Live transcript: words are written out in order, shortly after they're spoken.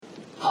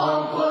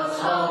Hogwarts,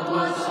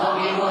 Hogwarts,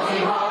 Hoggy Woggy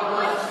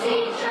Hogwarts,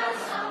 teach us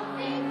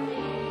something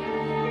new.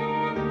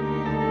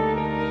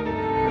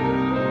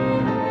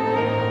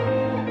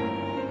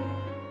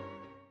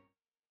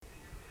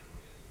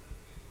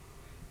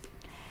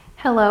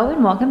 Hello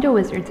and welcome to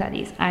Wizard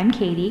Studies. I'm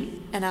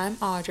Katie. And I'm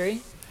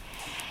Audrey.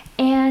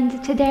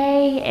 And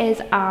today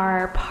is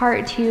our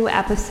part 2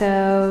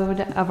 episode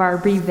of our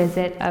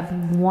revisit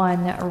of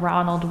one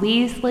Ronald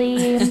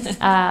Weasley.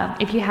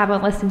 If you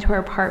haven't listened to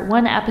our part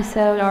 1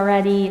 episode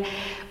already,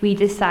 we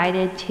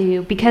decided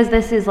to, because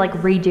this is like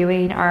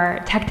redoing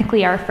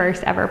technically our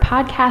first ever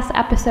podcast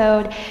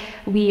episode,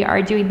 we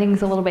are doing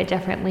things a little bit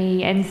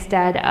differently.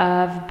 Instead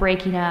of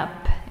breaking up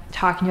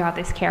talking about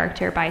this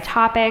character by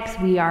topics,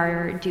 we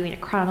are doing a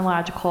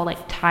chronological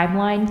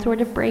timeline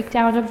sort of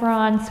breakdown of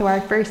Ron. So our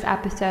first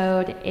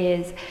episode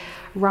is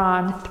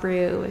Ron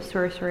through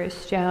Sorcerer's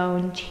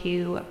Stone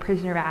to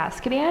Prisoner of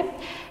Azkaban.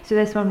 So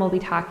this one we'll be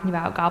talking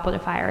about Goblet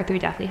of Fire through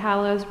Deathly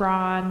Hallows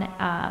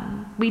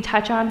Ron. We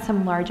touch on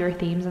some larger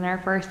themes in our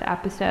first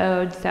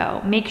episode,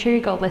 so make sure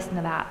you go listen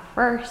to that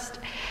first.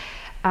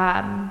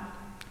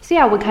 So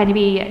yeah, we'll kind of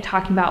be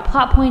talking about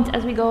plot points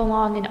as we go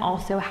along and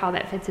also how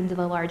that fits into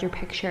the larger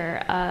picture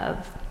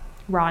of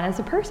Ron as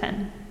a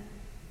person.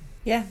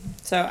 Yeah,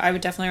 so I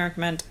would definitely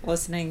recommend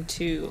listening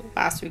to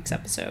last week's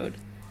episode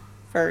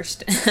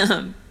first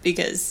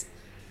because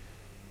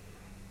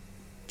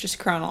just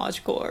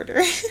chronological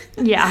order.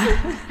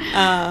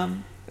 Yeah.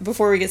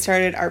 Before we get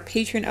started, our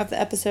patron of the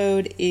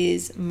episode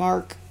is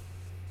Mark,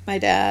 my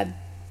dad.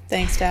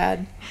 Thanks,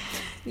 Dad.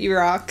 You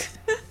rock.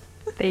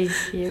 Thank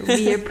you.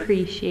 We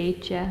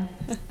appreciate you.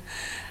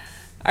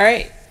 All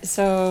right,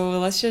 so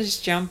let's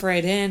just jump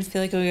right in. I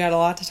feel like we got a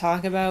lot to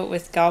talk about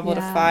with Goblet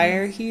of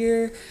Fire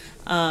here.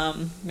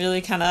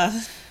 Really kind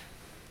of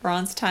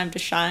Ron's time to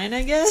shine,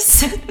 I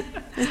guess.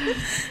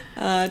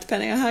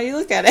 Depending on how you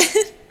look at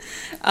it.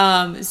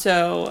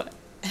 So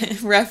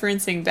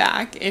referencing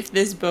back, if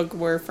this book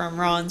were from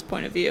Ron's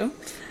point of view,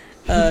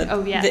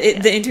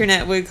 the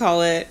internet would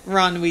call it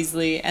Ron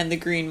Weasley and the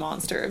Green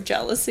Monster of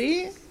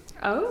Jealousy.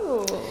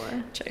 Oh.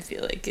 Which I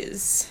feel like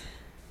is,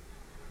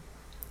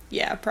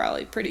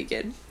 probably pretty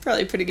good.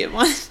 Probably a pretty good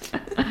one.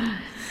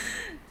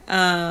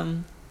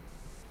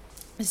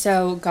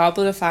 So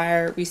Goblet of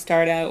Fire, we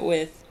start out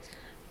with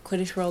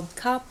Quidditch World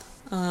Cup.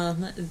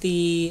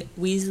 The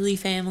Weasley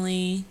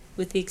family,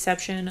 with the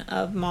exception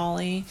of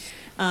Molly,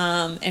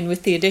 and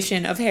with the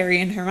addition of Harry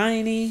and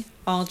Hermione,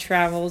 all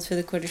travel to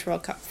the Quidditch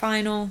World Cup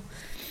final.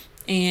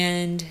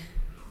 And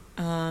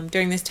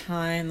during this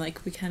time,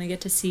 we kind of get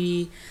to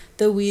see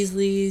the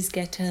Weasleys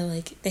get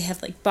to, they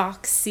have,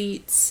 box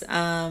seats.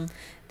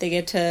 They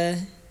get to,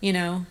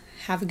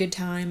 have a good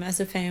time as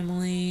a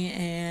family.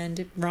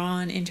 And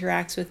Ron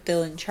interacts with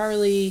Bill and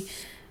Charlie,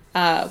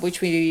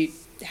 which we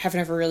have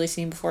never really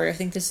seen before. I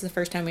think this is the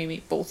first time we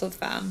meet both of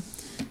them.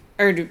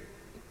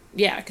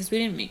 Because we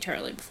didn't meet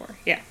Charlie before.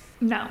 Yeah.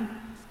 No.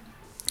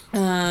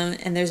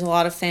 And there's a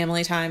lot of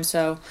family time,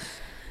 so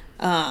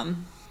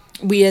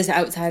we as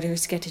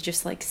outsiders get to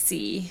just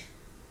see,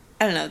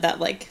 I don't know,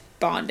 that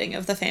bonding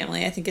of the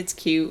family. I think it's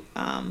cute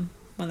when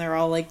they're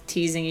all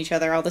teasing each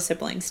other, all the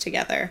siblings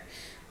together.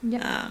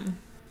 Yeah.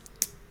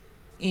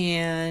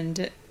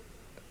 And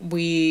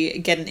we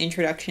get an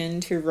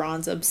introduction to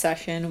Ron's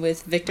obsession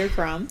with Victor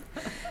Krum,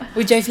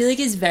 which I feel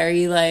is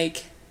very I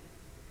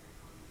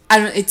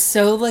don't know, it's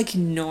so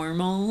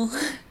normal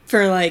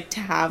for to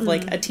have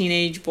a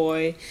teenage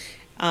boy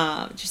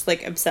just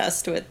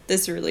obsessed with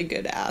this really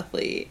good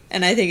athlete.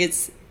 And I think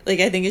it's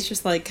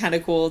just kind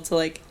of cool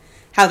to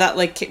how that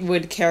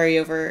would carry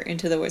over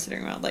into the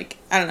Wizarding World.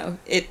 I don't know,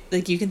 it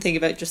you can think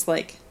about just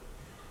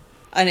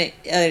an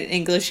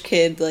English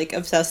kid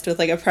obsessed with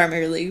a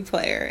Premier League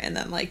player, and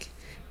then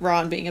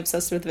Ron being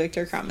obsessed with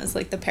Victor Krum is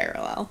the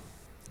parallel.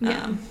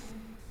 Yeah.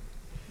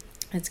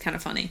 It's kind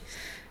of funny.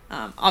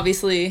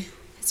 Obviously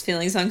his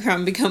feelings on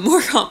Krum become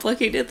more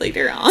complicated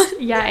later on.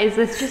 Yeah, is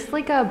this just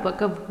a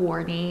book of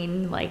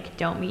warning?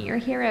 Don't meet your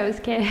heroes,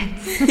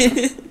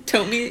 kids.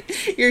 Don't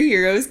meet your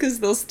heroes because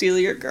they'll steal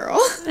your girl.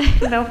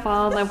 They'll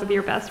fall in love with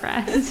your best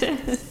friend.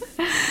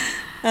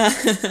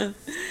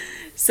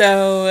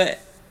 So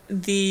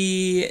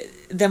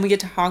then we get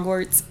to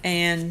Hogwarts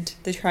and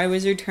the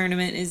Triwizard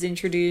Tournament is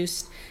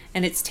introduced.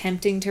 And it's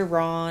tempting to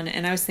Ron,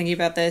 and I was thinking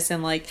about this,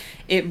 and the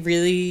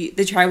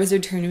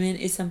Triwizard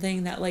Tournament is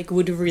something that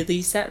would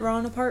really set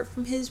Ron apart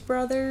from his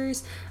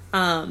brothers,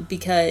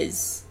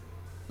 because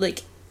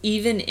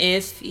even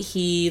if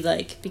he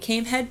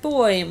became head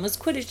boy and was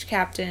Quidditch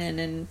captain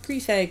and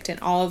prefect and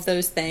all of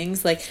those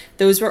things,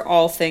 those were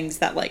all things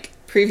that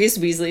previous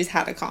Weasleys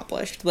had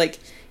accomplished.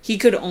 He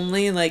could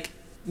only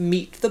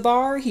meet the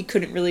bar, he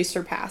couldn't really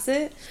surpass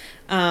it.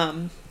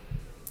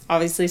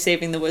 Obviously,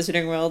 saving the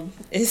Wizarding World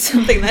is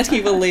something that he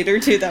will later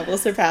do that will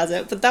surpass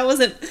it. But that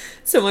wasn't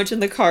so much in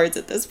the cards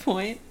at this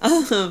point.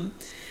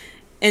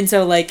 And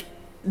so,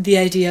 the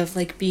idea of,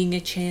 being a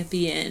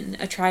champion,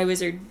 a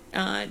Triwizard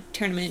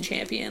tournament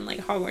champion,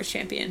 Hogwarts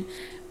champion,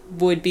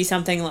 would be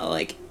something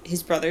that,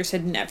 his brothers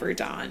had never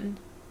done.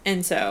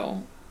 And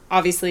so,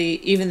 obviously,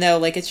 even though,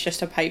 like, it's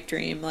just a pipe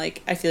dream,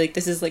 like, I feel like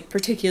this is, like,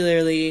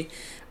 particularly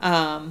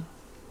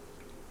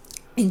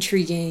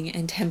intriguing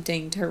and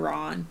tempting to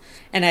Ron.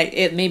 And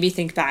it made me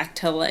think back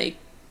to, like,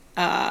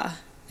 I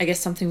guess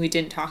something we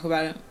didn't talk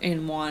about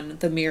in one,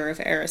 the Mirror of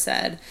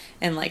Erised,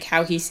 and, like,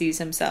 how he sees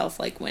himself,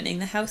 like, winning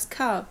the House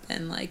Cup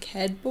and, like,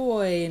 head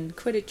boy and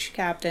Quidditch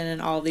captain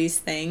and all these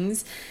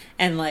things.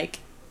 And, like,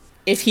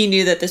 if he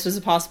knew that this was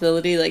a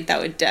possibility, like, that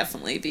would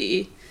definitely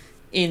be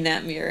in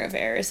that Mirror of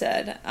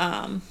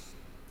Erised.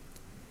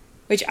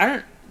 Which I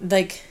don't,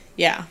 like,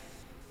 yeah.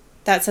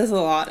 That says a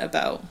lot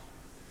about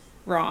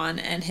Ron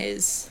and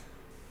his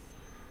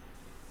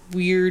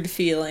weird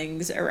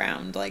feelings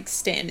around, like,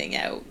 standing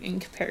out in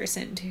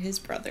comparison to his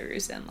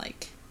brothers and,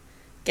 like,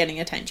 getting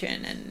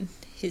attention and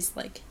his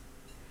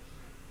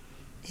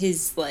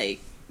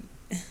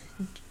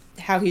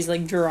how he's,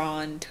 like,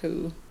 drawn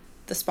to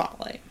the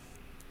spotlight.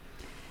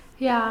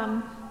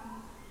 Yeah.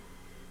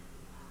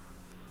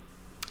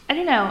 I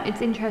don't know.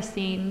 It's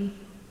interesting.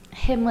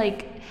 Him,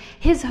 like,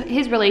 his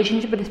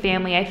relationship with his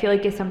family, I feel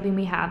like is something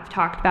we have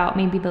talked about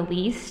maybe the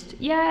least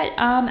yet,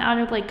 out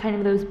of, like, kind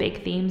of those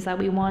big themes that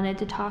we wanted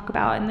to talk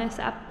about in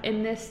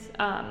this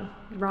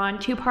Ron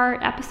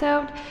 2-part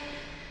episode.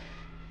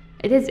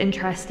 It is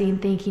interesting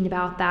thinking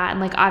about that, and,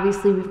 like,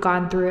 obviously we've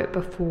gone through it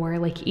before.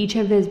 Like, each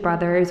of his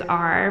brothers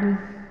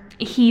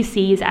he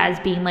sees as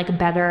being, like,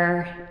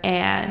 better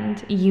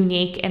and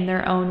unique in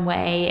their own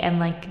way, and,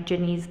 like,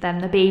 Ginny's then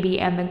the baby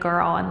and the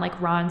girl, and, like,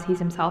 Ron sees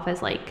himself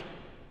as, like,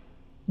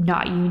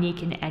 not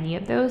unique in any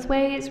of those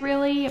ways,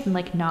 really, and,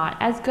 like, not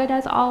as good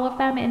as all of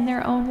them in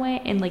their own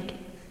way, and, like,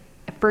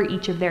 for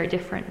each of their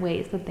different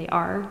ways that they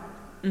are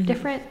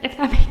different, if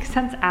that makes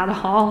sense at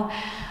all.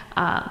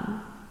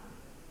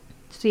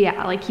 So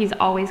yeah, like, he's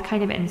always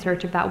kind of in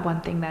search of that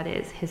one thing that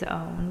is his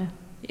own.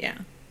 Yeah.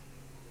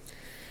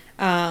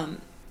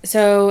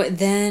 So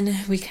then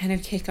we kind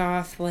of kick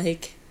off,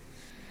 like,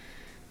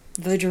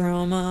 the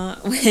drama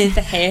with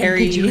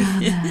Harry.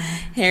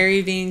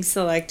 Harry being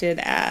selected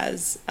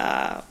as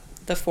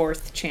the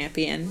 4th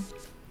champion.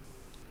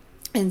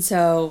 And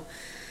so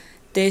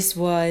this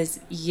was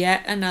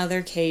yet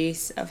another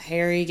case of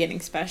Harry getting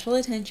special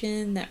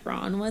attention that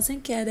Ron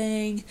wasn't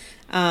getting.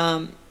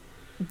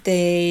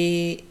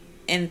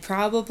 And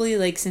probably,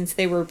 like, since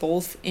they were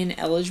both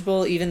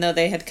ineligible, even though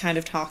they had kind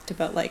of talked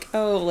about, like,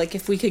 oh, like,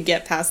 if we could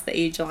get past the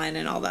age line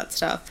and all that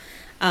stuff.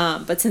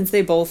 But since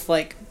they both,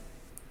 like,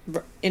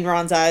 in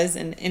Ron's eyes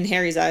and in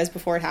Harry's eyes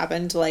before it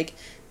happened, like,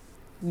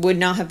 would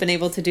not have been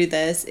able to do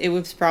this, it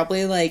was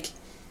probably, like,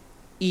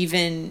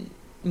 even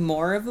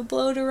more of a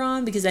blow to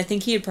Ron, because I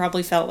think he had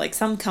probably felt, like,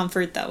 some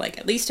comfort that, like,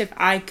 at least if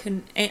I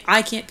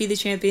can't be the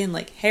champion,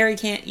 like, Harry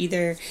can't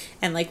either,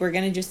 and, like, we're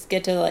gonna just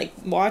get to, like,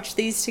 watch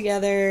these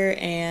together,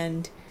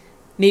 and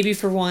maybe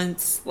for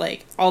once,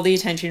 like, all the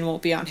attention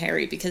won't be on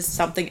Harry because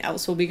something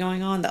else will be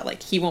going on that,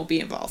 like, he won't be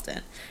involved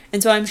in.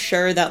 And so I'm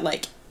sure that,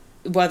 like,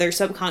 whether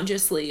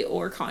subconsciously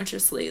or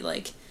consciously,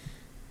 like,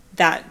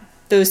 that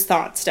those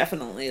thoughts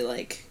definitely,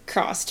 like,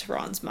 crossed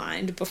Ron's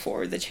mind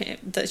before the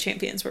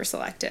champions were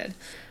selected.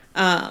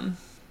 And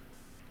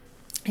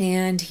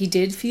he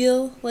did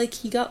feel like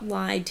he got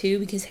lied to,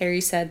 because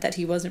Harry said that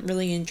he wasn't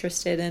really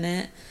interested in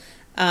it,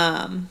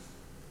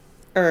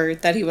 or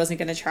that he wasn't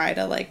going to try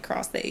to, like,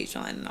 cross the age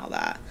line and all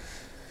that.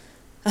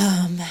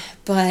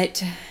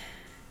 But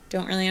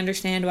don't really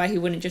understand why he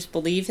wouldn't just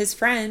believe his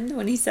friend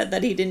when he said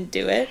that he didn't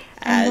do it,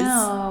 as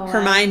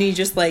Hermione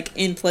just, like,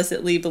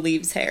 implicitly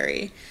believes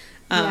Harry.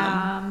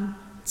 Yeah.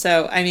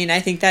 So, I mean, I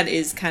think that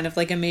is kind of,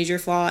 like, a major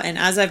flaw, and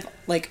as I've,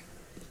 like,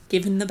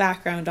 given the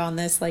background on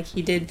this, like,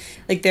 he did,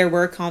 like, there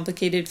were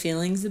complicated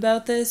feelings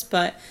about this,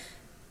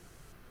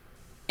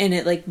 and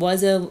it, like,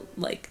 was a,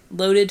 like,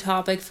 loaded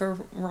topic for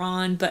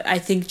Ron, but I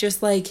think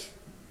just, like,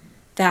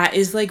 that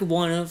is, like,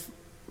 one of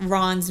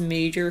Ron's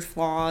major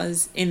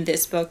flaws in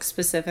this book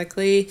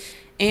specifically,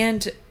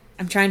 and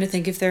I'm trying to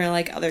think if there are,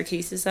 like, other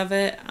cases of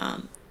it.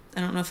 I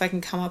don't know if I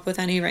can come up with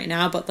any right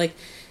now, but, like,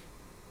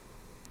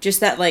 just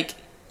that, like,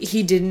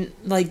 he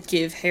didn't, like,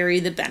 give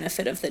Harry the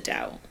benefit of the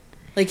doubt.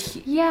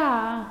 Like,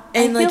 yeah.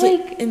 And, I like, feel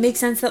like it makes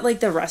sense that, like,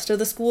 the rest of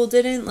the school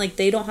didn't. Like,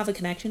 they don't have a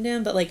connection to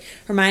him, but, like,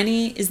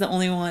 Hermione is the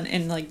only one,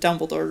 and, like,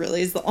 Dumbledore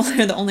really is the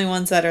only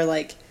ones that are,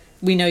 like,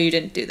 we know you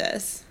didn't do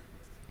this.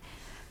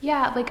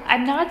 Yeah, like,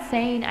 I'm not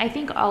saying, I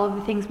think all of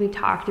the things we've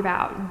talked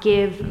about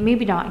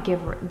maybe not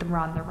give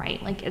Ron the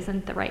right, like,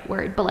 isn't the right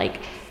word, but,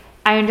 like,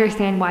 I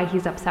understand why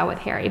he's upset with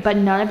Harry, but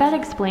none of that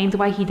explains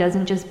why he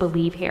doesn't just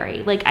believe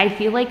Harry. Like, I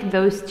feel like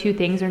those two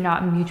things are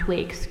not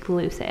mutually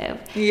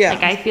exclusive. Yeah.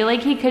 Like, I feel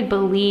like he could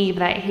believe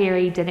that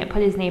Harry didn't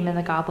put his name in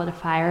the Goblet of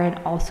Fire and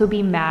also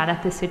be mad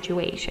at the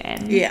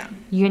situation. Yeah.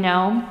 You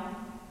know?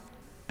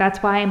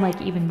 That's why I'm,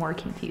 like, even more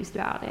confused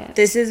about it.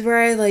 This is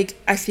where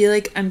I feel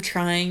like I'm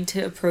trying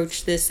to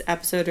approach this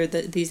episode or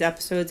these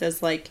episodes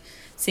as, like,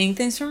 seeing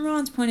things from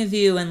Ron's point of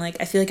view, and, like,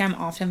 I feel like I'm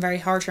often very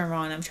harsh on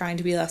Ron. I'm trying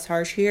to be less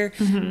harsh here,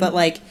 but,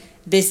 like,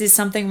 this is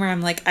something where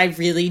I'm, like, I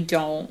really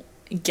don't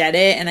get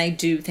it, and I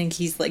do think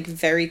he's, like,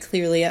 very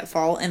clearly at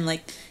fault, and,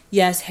 like,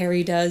 yes,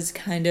 Harry does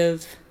kind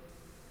of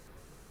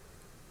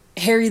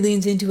Harry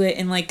leans into it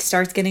and like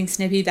starts getting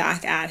snippy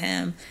back at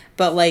him,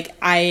 but like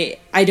I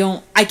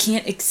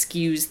can't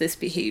excuse this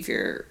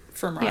behavior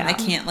from Ron. Yeah. I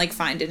can't like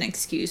find an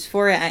excuse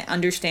for it. I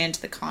understand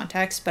the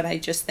context, but I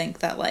just think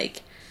that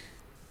like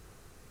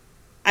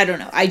I don't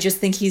know. I just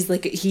think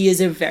he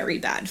is a very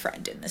bad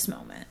friend in this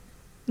moment.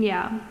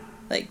 Yeah.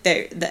 Like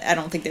I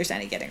don't think there's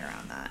any getting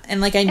around that.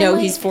 And like I know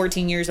he's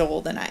 14 years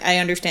old, and I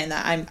understand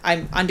that.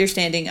 I'm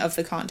understanding of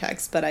the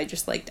context, but I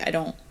just like I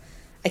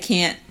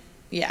can't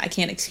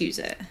excuse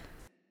it.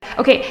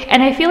 Okay,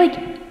 and I feel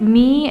like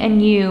me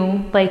and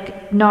you,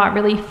 like, not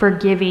really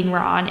forgiving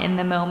Ron in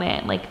the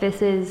moment. Like,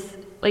 this is,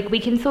 like, we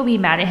can still be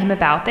mad at him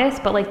about this,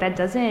 but, like, that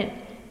doesn't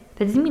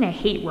mean I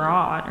hate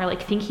Ron or,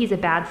 like, think he's a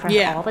bad friend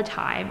all the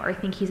time or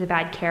think he's a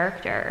bad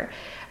character.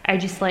 I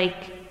just, like,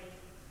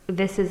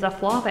 this is a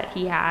flaw that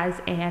he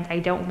has, and I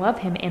don't love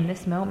him in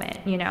this moment,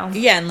 you know?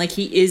 Yeah, and, like,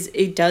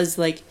 it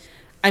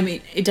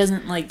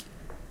doesn't, like,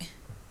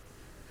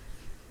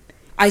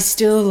 I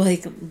still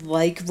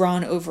like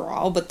Ron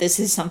overall, but this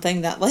is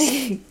something that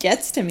like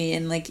gets to me,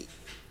 and like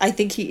I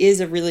think he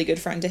is a really good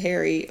friend to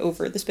Harry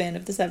over the span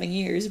of the 7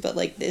 years, but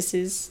like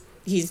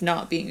he's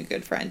not being a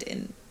good friend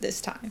in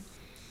this time.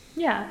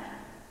 Yeah.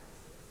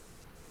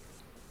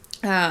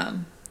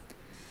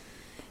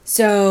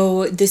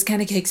 So this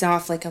kind of kicks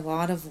off like a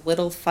lot of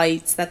little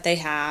fights that they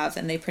have,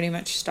 and they pretty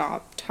much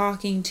stop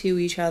talking to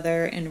each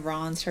other, and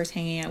Ron starts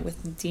hanging out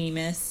with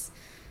Demas,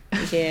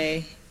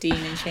 aka Dean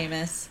and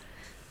Seamus.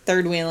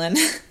 Third wheeling.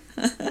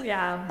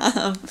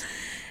 Yeah.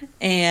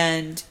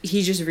 And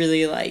he just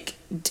really like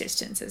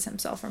distances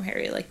himself from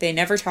Harry. Like they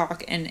never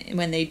talk, and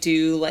when they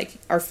do like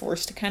are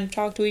forced to kind of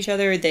talk to each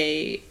other,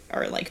 they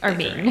are like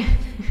mean.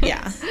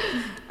 Yeah.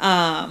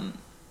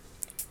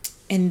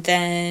 And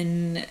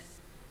then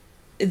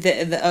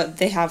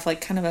they have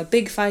like kind of a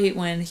big fight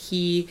when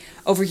he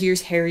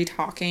overhears Harry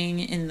talking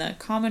in the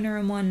common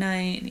room one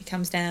night, and he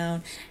comes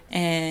down,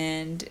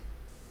 and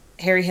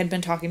Harry had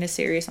been talking to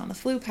Sirius on the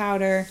flu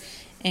powder.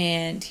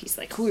 And he's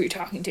like, who are you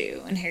talking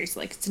to? And Harry's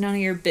like, it's none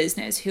of your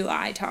business who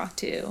I talk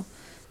to.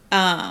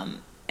 And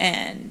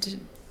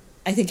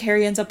I think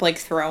Harry ends up, like,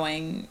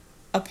 throwing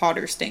a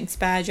Potter Stinks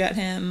badge at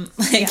him.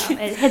 Like, yeah,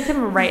 it hits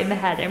him right in the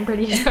head, I'm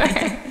pretty sure.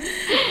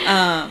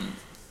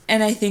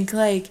 And I think,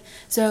 like,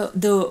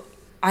 so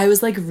I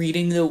was, like,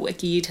 reading the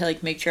wiki to,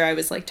 like, make sure I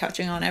was, like,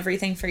 touching on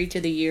everything for each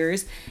of the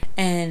years.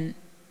 And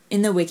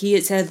in the wiki,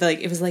 it said,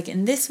 like, it was, like,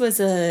 and this was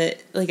a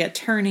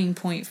turning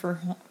point for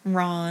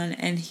Ron,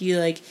 and he,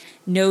 like,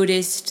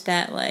 noticed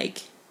that,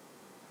 like,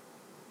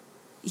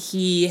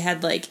 he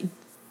had, like,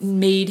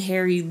 made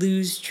Harry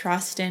lose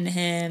trust in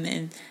him,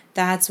 and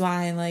that's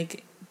why,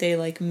 like, they,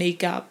 like,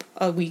 make up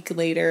a week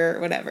later,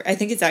 or whatever. I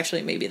think it's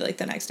actually maybe, like,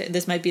 the next day.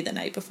 This might be the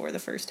night before the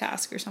first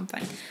task or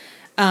something.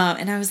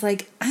 And I was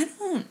like, I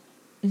don't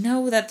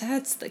know that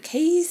that's the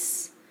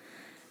case.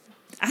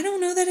 I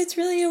don't know that it's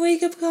really a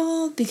wake-up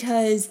call,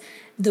 because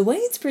the way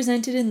it's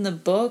presented in the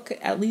book,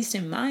 at least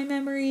in my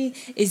memory,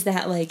 is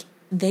that, like,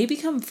 they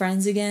become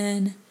friends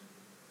again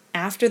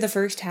after the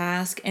first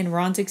task, and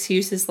Ron's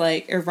excuse is,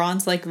 like, or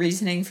Ron's, like,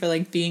 reasoning for,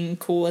 like, being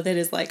cool with it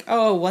is, like,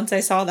 oh, once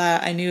I saw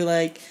that, I knew,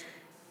 like,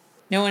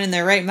 no one in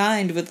their right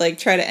mind would, like,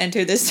 try to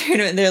enter this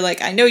tournament. And they're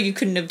like, I know you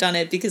couldn't have done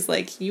it because,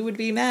 like, you would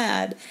be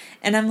mad.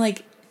 And I'm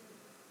like,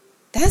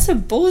 that's a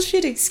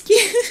bullshit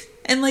excuse.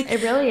 And, like,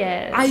 it really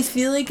is. I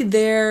feel like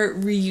their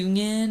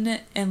reunion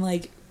and,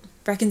 like,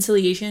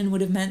 reconciliation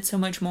would have meant so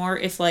much more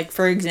if, like,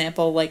 for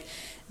example, like,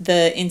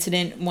 the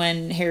incident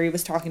when Harry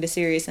was talking to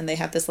Sirius and they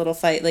had this little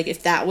fight, like,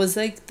 if that was,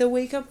 like, the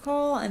wake-up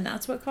call and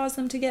that's what caused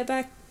them to get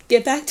back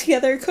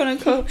together,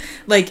 quote-unquote,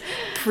 like,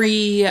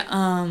 pre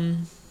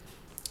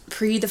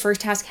the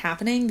first task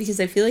happening, because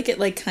I feel like it,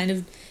 like, kind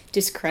of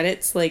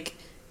discredits, like,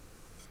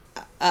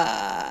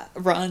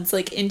 Ron's,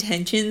 like,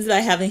 intentions by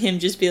having him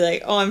just be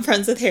like, oh, I'm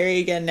friends with Harry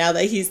again now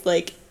that he's,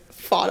 like,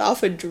 fought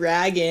off a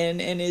dragon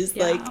and is,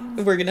 like,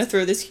 we're gonna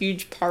throw this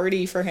huge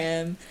party for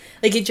him.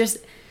 Like, it just,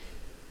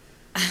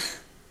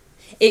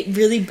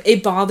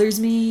 it bothers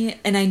me,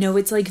 and I know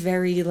it's, like,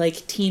 very,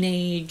 like,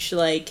 teenage,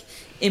 like,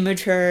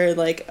 immature,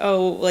 like,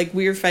 oh, like,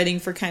 we were fighting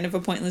for kind of a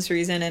pointless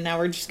reason, and now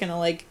we're just gonna,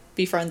 like,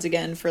 be friends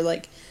again for,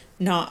 like,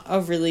 not a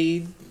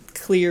really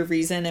clear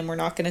reason, and we're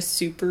not gonna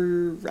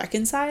super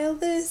reconcile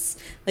this.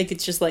 Like,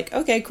 it's just like,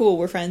 okay, cool,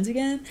 we're friends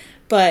again.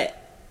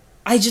 But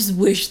I just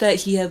wish that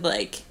he had,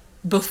 like,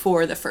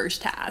 before the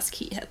first task,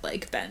 he had,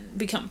 like,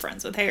 become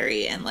friends with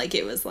Harry, and, like,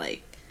 it was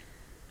like,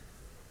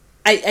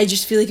 I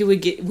just feel like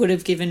it would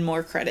have given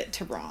more credit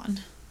to Ron.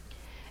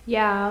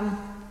 Yeah.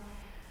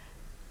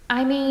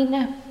 I mean,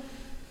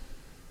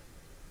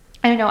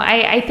 I don't know.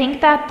 I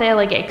think that the,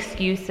 like,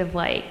 excuse of,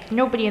 like,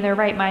 nobody in their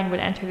right mind would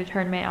enter the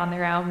tournament on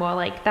their own, well,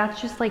 like,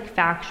 that's just, like,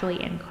 factually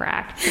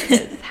incorrect,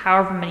 because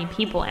however many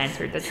people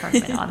entered the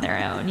tournament on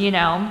their own, you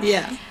know?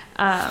 Yeah.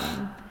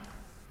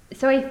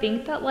 So I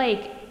think that,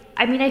 like,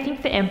 I mean, I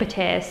think the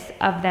impetus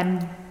of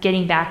them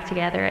getting back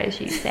together, as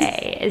you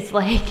say, is,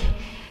 like,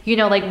 you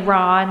know, like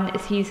Ron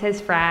sees his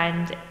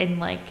friend in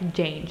like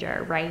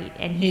danger, right?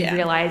 And he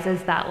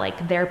realizes that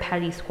like their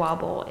petty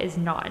squabble is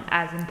not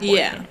as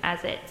important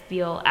as it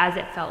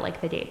felt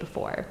like the day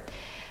before.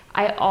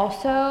 I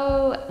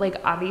also,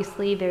 like,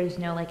 obviously there's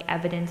no like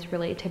evidence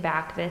really to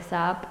back this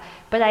up,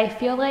 but I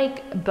feel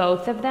like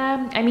both of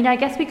them, I mean, I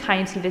guess we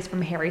kind of see this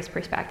from Harry's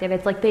perspective.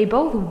 It's like they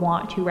both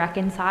want to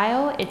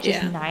reconcile. It's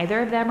just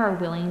neither of them are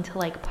willing to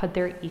like put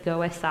their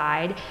ego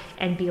aside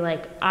and be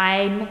like,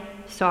 I'm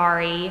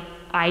sorry,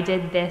 I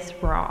did this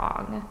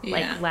wrong.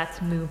 Like,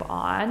 let's move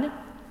on.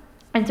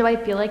 And so I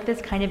feel like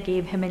this kind of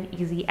gave him an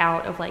easy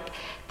out of like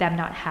them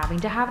not having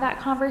to have that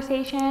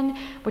conversation,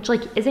 which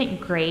like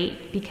isn't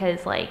great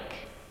because like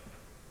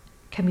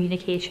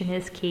communication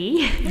is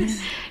key.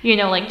 You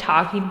know, like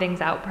talking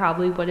things out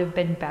probably would have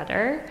been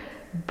better.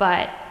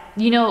 But,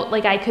 you know,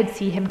 like I could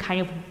see him kind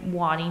of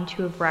wanting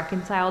to have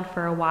reconciled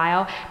for a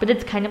while. But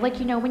it's kind of like,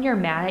 you know, when you're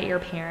mad at your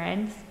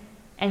parents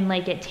and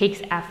like it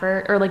takes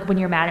effort, or like when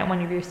you're mad at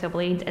one of your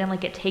siblings and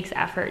like it takes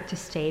effort to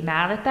stay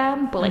mad at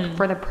them, but like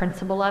for the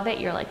principle of it,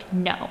 you're like,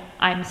 no,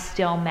 I'm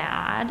still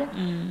mad.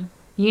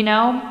 You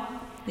know?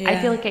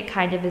 I feel like it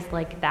kind of is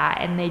like that,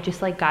 and they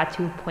just like got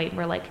to a point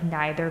where like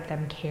neither of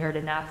them cared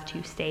enough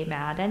to stay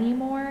mad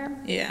anymore.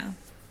 Yeah.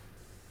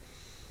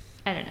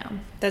 I don't know.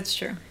 That's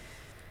true.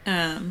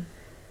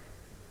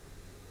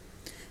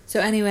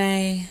 So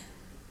anyway,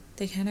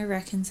 they kind of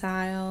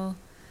reconcile.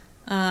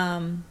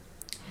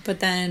 But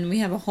then we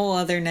have a whole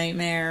other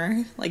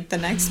nightmare, like, the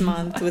next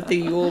month with the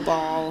Yule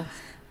Ball.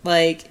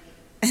 Like,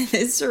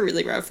 it's a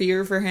really rough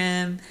year for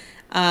him.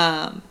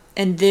 And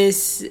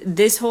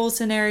this whole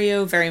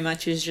scenario very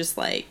much is just,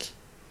 like,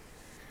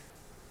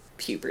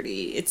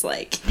 puberty. It's,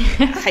 like,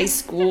 high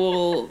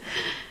school,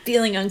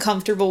 feeling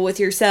uncomfortable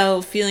with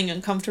yourself, feeling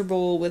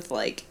uncomfortable with,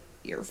 like,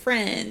 your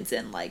friends,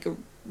 and, like,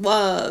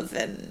 love,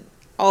 and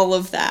all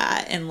of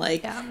that. And,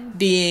 like,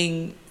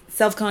 being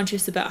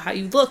self-conscious about how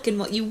you look and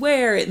what you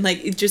wear, and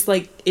like it just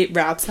like it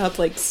wraps up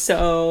like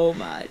so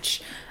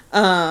much.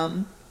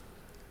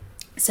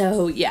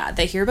 So yeah,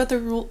 they hear about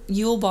the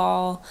Yule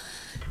Ball,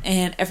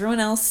 and everyone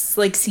else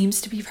like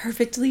seems to be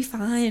perfectly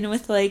fine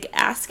with like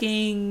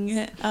asking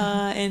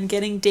and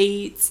getting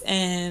dates,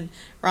 and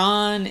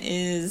Ron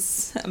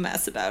is a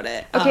mess about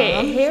it.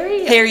 Okay,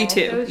 Harry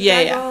too.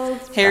 Yeah.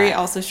 But Harry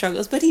also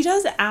struggles, but he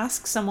does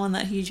ask someone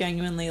that he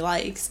genuinely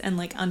likes, and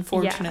like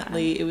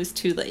unfortunately it was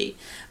too late.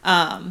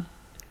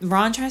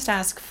 Ron tries to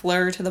ask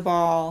Fleur to the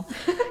ball.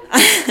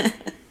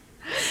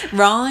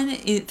 Ron,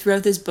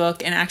 throughout this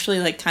book, and actually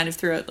like kind of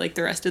throughout like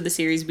the rest of the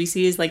series, we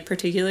see is like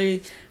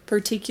particularly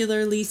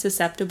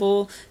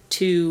susceptible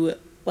to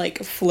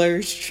like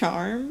Fleur's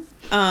charm.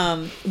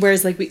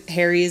 Whereas like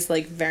Harry is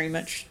like very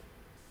much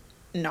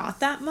not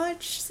that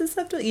much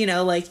susceptible. You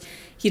know, like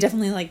he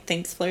definitely like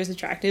thinks Fleur's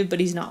attractive, but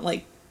he's not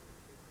like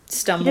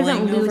stumbling he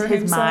doesn't lose over his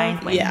himself.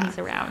 mind when he's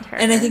around her.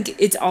 And I think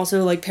it's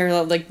also like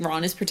parallel, like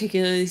Ron is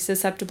particularly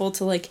susceptible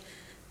to like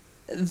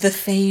the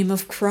fame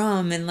of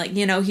Krum, and like,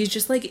 you know, he's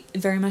just like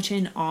very much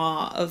in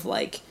awe of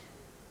like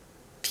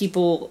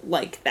people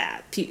like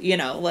that, you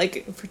know,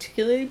 like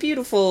particularly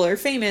beautiful or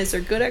famous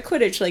or good at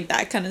Quidditch, like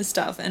that kind of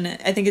stuff. And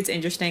I think it's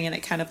interesting, and it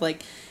kind of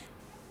like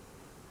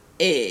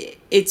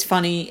it's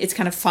funny. It's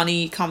kind of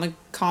funny,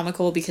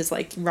 comical, because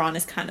like Ron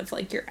is kind of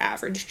like your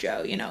average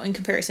Joe, you know, in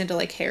comparison to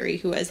like Harry,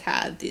 who has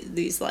had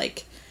these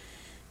like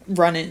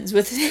run-ins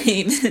with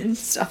fame and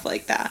stuff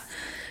like that.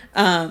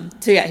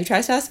 So yeah, he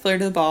tries to ask Fleur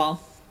to the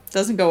ball.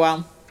 Doesn't go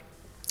well.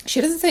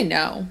 She doesn't say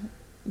no,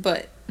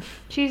 but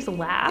she just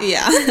laughs.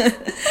 Yeah.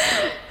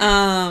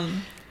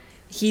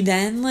 He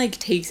then like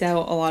takes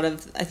out a lot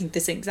of, I think,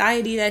 this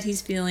anxiety that he's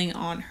feeling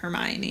on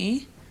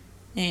Hermione,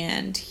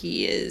 and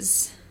he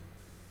is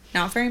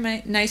not very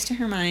nice to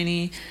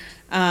Hermione.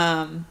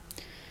 And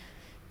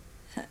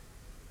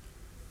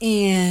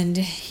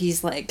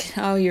he's like,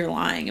 oh, you're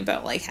lying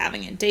about like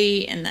having a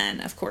date. And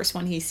then of course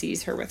when he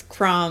sees her with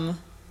Krum,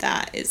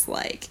 that is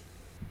like,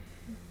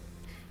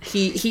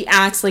 he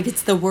acts like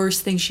it's the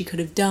worst thing she could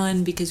have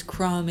done because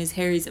Krum is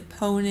Harry's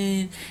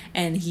opponent,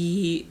 and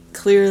he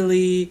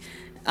clearly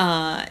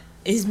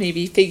is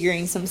maybe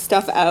figuring some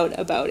stuff out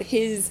about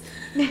his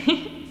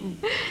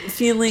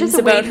feelings just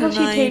about wait till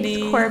Hermione. She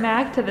takes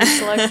Cormac to the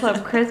Select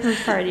Club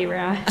Christmas party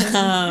round.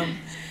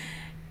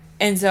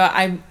 And so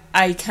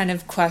I kind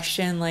of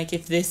question like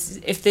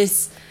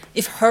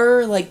if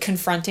her like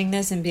confronting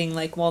this and being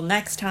like, well,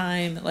 next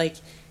time, like,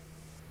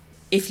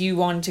 if you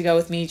wanted to go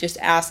with me, just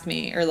ask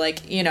me, or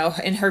like, you know,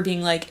 and her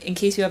being like, in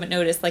case you haven't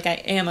noticed, like, I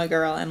am a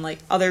girl, and like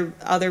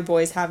other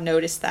boys have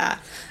noticed that.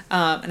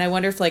 And I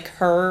wonder if like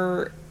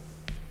her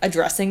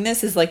addressing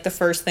this is like the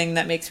first thing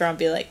that makes Ron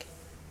be like,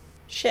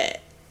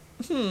 shit,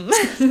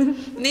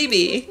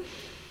 maybe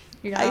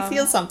I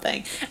feel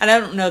something. And I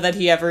don't know that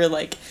he ever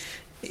like,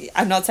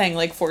 I'm not saying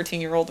like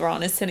 14-year-old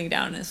Ron is sitting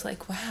down and is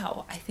like,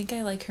 wow, I think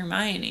I like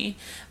Hermione,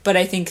 but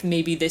I think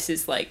maybe this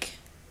is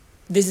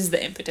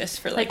the impetus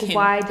for like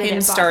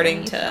him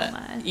starting to so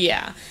much?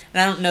 Yeah.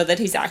 And I don't know that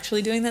he's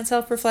actually doing that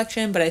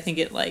self-reflection, but I think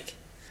it like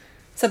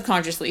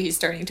subconsciously he's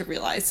starting to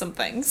realize some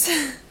things.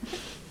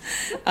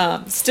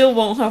 Still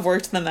won't have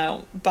worked them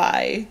out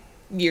by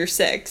year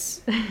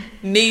 6.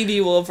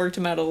 Maybe we'll have worked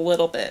them out a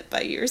little bit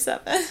by year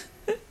 7.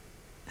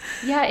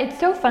 Yeah, it's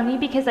so funny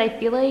because I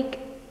feel like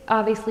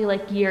obviously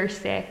like year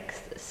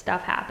 6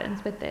 stuff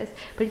happens with this,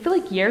 but I feel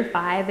like year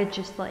 5 it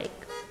just like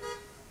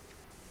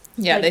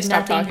Yeah, like they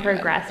stopped nothing talking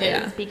progresses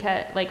about it.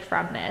 because like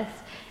from this.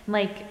 And,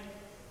 like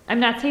I'm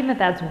not saying that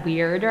that's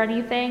weird or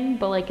anything,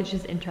 but like it's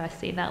just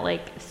interesting that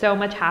like so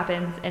much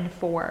happens in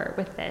 4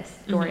 with this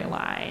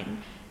storyline.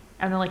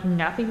 And then like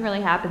nothing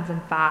really happens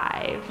in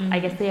 5. I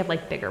guess they have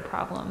like bigger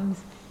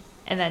problems.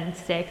 And then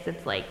 6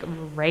 it's like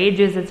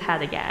rages its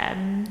head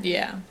again.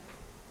 Yeah.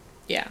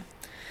 Yeah.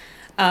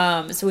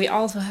 So we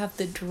also have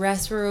the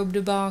dress robe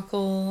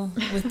debacle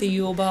with the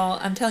Yule Ball.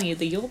 I'm telling you,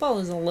 the Yule Ball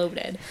is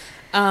loaded.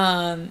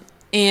 And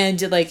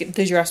like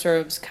the dress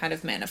robes kind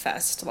of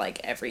manifest like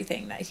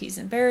everything that he's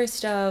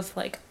embarrassed of.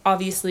 Like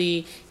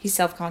obviously he's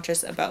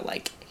self-conscious about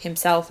like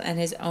himself and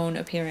his own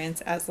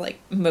appearance, as like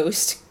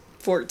most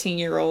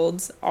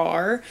 14-year-olds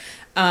are.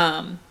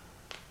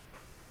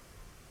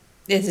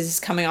 This is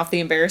coming off the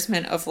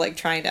embarrassment of like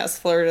trying to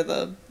ask Fleur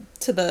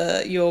to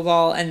the Yule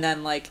Ball, and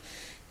then like,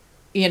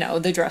 you know,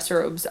 the dress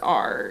robes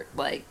are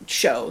like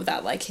show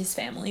that like his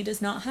family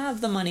does not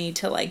have the money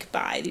to like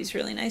buy these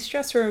really nice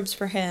dress robes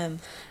for him.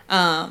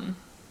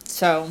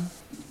 So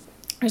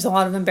there's a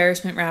lot of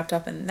embarrassment wrapped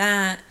up in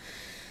that.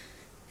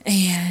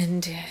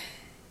 And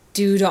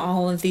due to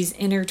all of these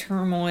inner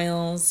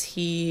turmoils,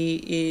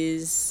 he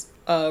is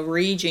a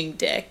raging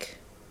dick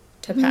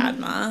to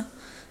Padma.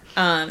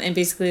 And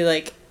basically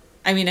like,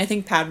 I mean, I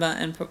think Padma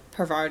and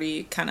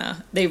Parvati kind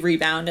of, they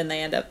rebound and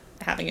they end up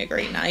having a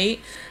great night.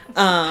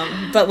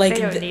 But like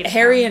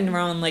Harry and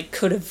Ron like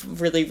could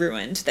have really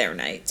ruined their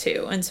night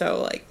too. And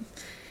so like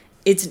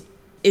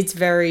it's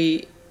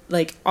very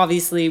like,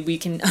 obviously we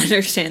can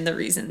understand the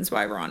reasons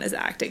why Ron is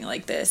acting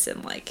like this,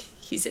 and like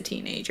he's a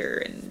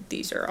teenager and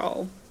these are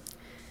all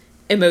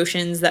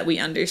emotions that we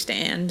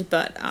understand,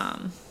 but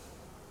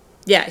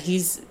yeah,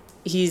 he's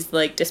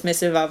like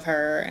dismissive of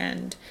her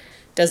and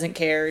doesn't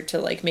care to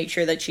like make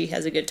sure that she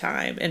has a good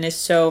time, and is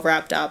so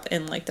wrapped up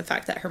in like the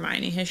fact that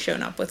Hermione has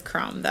shown up with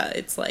Crumb that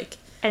it's like,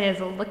 and is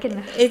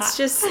looking it's hot.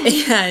 just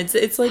yeah,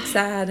 it's like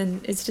sad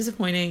and it's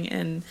disappointing.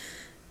 And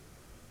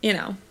you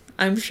know,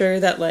 I'm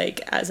sure that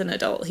like as an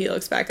adult he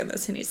looks back on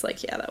this and he's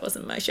like, yeah, that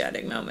wasn't my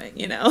shining moment,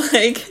 you know.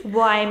 Like,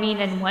 well, I mean,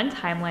 in one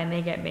timeline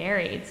they get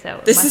married, so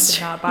it This must is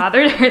have not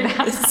bothered her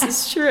that this much.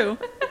 is true.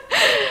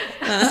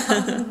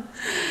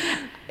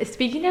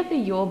 Speaking of the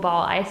Yule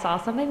Ball, I saw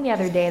something the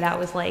other day that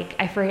was like,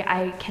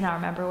 I cannot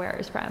remember where it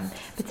was from,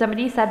 but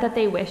somebody said that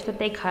they wish that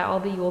they cut all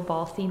the Yule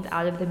Ball scenes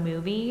out of the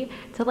movie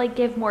to like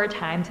give more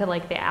time to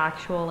like the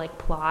actual like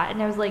plot.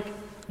 And I was like,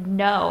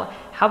 no,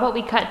 how about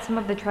we cut some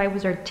of the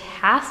Triwizard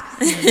Task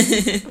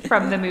scenes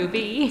from the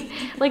movie?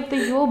 Like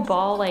the Yule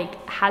Ball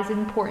like has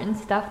important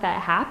stuff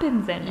that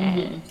happens in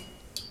it.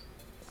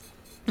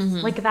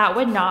 Like that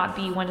would not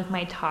be one of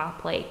my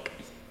top like,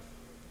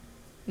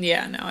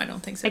 Yeah, no, I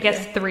don't think so. I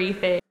guess 3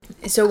 things.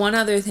 So one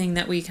other thing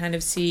that we kind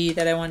of see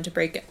that I wanted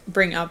to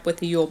bring up with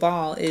the Yule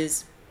Ball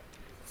is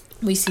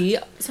we see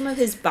some of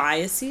his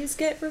biases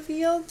get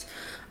revealed.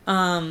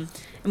 And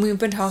we've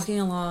been talking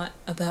a lot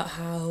about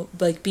how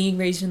like being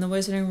raised in the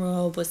Wizarding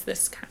World was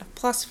this kind of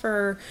plus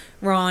for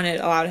Ron. It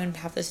allowed him to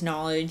have this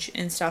knowledge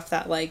and stuff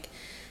that like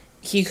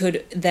he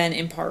could then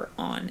impart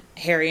on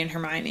Harry and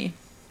Hermione.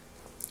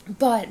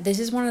 But this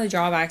is one of the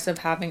drawbacks of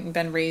having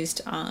been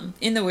raised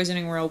in the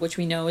Wizarding World, which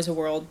we know is a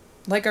world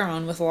like our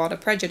own with a lot of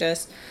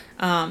prejudice,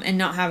 and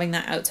not having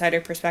that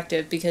outsider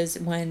perspective, because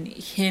when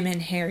him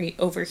and Harry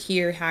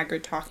overhear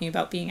Hagrid talking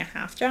about being a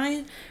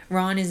half-giant,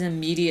 Ron is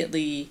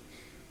immediately...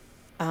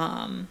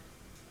 it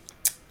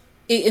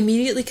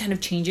immediately kind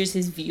of changes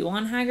his view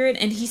on Hagrid,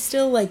 and he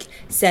still, like,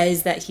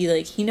 says that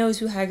he knows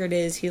who Hagrid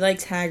is, he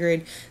likes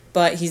Hagrid,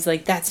 but he's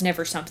like, that's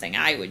never something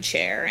I would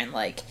share, and,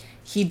 like,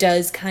 he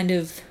does kind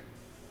of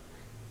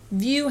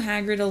view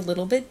Hagrid a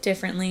little bit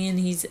differently, and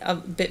he's a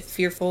bit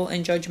fearful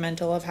and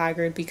judgmental of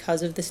Hagrid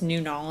because of this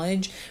new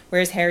knowledge,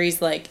 whereas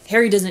Harry's like,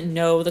 Harry doesn't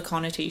know the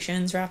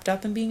connotations wrapped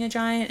up in being a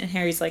giant, and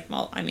Harry's like,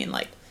 well, I mean,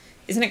 like,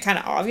 isn't it kind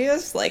of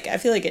obvious? Like, I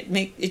feel like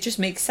it just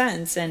makes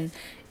sense, and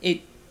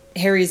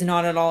Harry's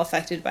not at all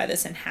affected by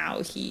this and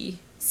how he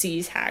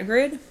sees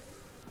Hagrid.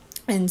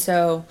 And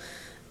so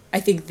I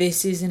think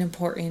this is an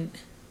important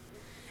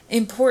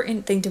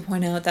thing to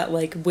point out, that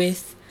like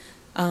with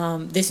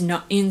this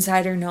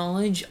insider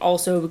knowledge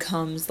also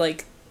becomes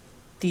like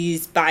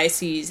these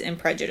biases and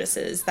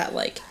prejudices that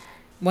like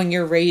when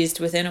you're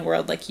raised within a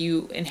world, like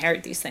you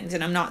inherit these things.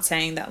 And I'm not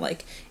saying that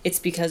like it's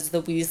because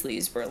the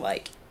Weasleys were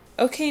like,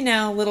 okay,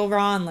 now little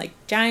Ron, like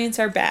giants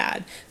are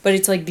bad, but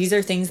it's like these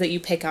are things that you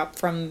pick up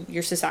from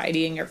your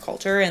society and your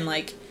culture, and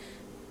like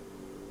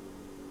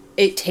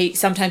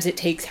sometimes it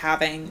takes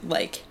having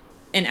like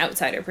an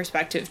outsider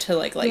perspective to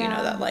like let you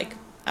know that like,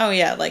 oh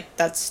yeah, like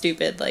that's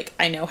stupid, like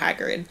I know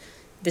Hagrid,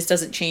 this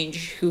doesn't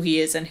change who he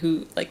is and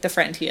who like the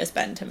friend he has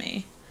been to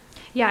me.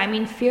 Yeah, I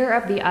mean, fear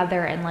of the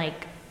other and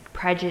like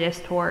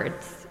prejudice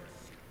towards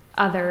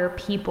other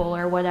people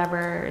or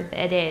whatever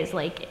it is,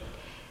 like,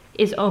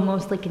 is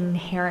almost like an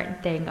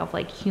inherent thing of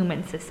like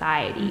human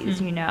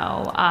societies, you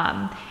know,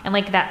 and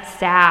like that's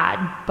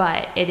sad,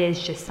 but it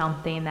is just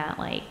something that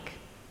like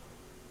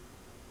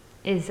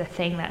is a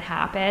thing that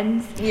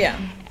happens. Yeah.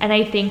 And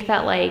I think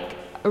that like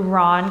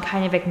Ron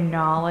kind of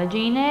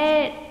acknowledging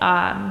it,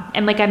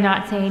 and like I'm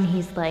not saying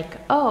he's like,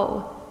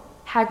 oh,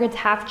 Hagrid's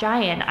half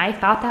giant, I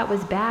thought that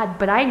was bad,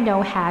 but I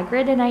know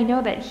Hagrid and I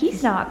know that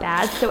he's not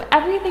bad, so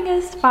everything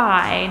is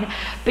fine.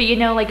 But you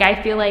know, like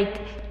I feel like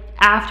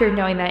after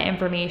knowing that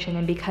information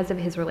and because of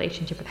his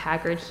relationship with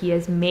Hagrid, he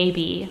is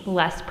maybe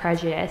less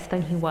prejudiced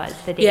than he was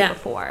the day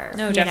before.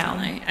 No,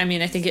 definitely. Know? I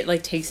mean, I think it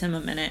like takes him a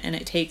minute, and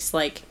it takes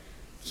like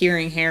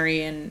hearing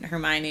Harry and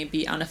Hermione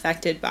be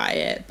unaffected by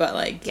it, but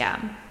like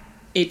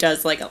it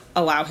does like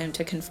allow him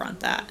to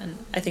confront that, and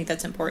I think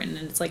that's important,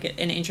 and it's like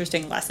an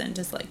interesting lesson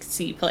to like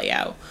see play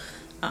out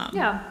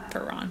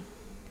for Ron.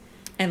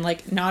 And,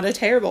 like, not a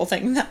terrible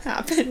thing that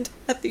happened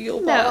at the Yule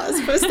Ball as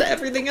opposed to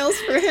everything else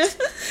for him.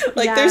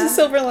 Like, there's a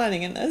silver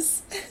lining in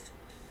this.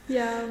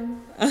 Yeah.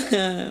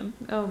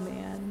 Oh,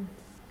 man.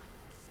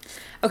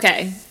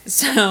 Okay,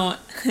 so...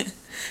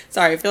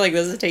 Sorry, I feel like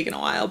this has taken a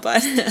while,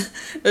 but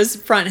it was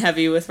front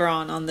heavy with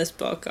Ron on this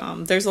book.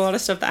 There's a lot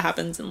of stuff that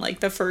happens in,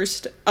 like, the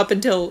first... up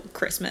until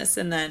Christmas,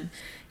 and then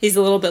he's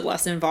a little bit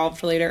less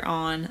involved later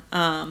on,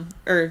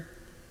 or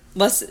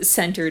less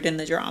centered in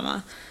the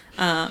drama.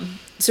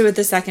 So with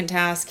the second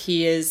task,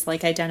 he is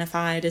like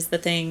identified as the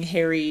thing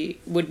Harry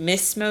would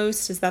miss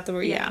most. Is that the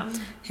word? Yeah.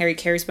 Harry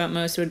cares about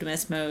most, would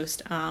miss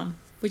most,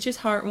 which is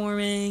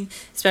heartwarming,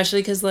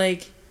 especially because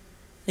like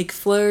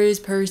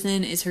Fleur's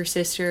person is her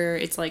sister.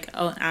 It's like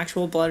an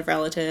actual blood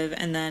relative.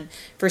 And then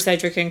for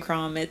Cedric and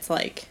Krum, it's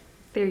like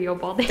their Yule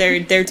Ball dates.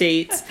 Their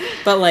dates.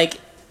 But like,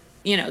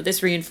 you know,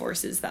 this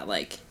reinforces that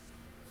like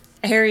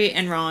Harry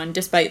and Ron,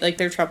 despite like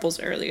their troubles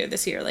earlier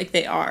this year, like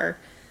they are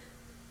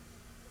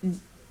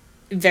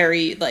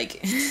very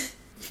like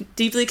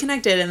deeply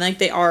connected, and like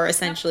they are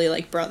essentially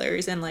like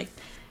brothers, and like,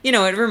 you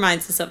know, it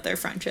reminds us of their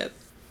friendship.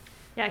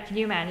 Yeah, can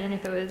you imagine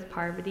if it was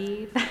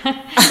Parvati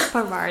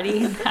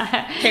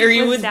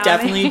Harry would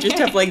definitely just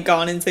have like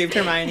gone and saved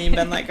Hermione and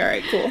been like, all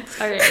right, cool.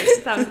 All right,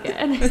 sounds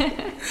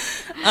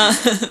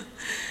good.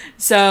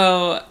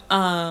 So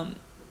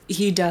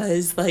he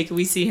does, like,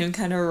 we see him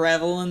kind of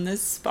revel in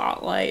this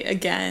spotlight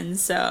again,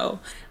 so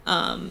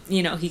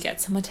you know, he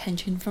gets some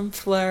attention from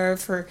Fleur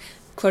for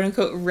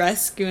quote-unquote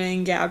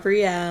rescuing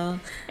Gabrielle.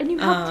 And you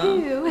have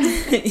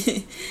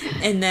too.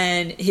 And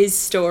then his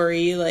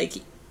story, like,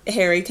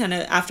 Harry kind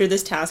of, after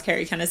this task,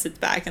 Harry kind of sits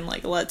back and,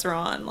 like, lets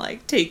Ron,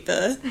 like, take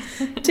the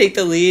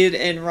lead,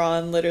 and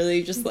Ron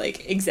literally just,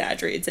 like,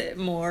 exaggerates it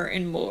more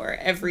and more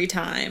every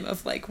time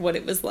of, like, what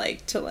it was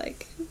like to,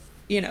 like,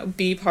 you know,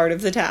 be part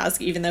of the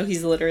task, even though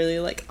he's literally,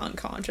 like,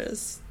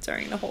 unconscious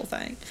during the whole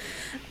thing.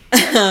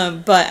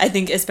 But I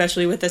think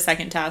especially with the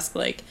second task,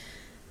 like,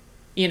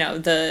 you know,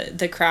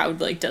 the crowd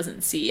like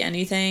doesn't see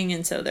anything,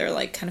 and so they're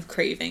like kind of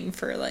craving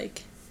for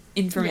like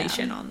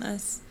information on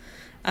this.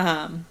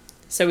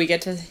 So we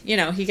get to, you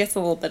know, he gets a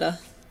little bit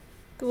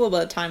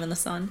of time in the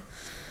sun.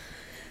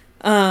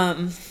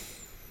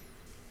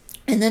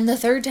 And then the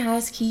third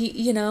task,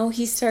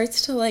 he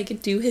starts to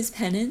like do his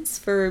penance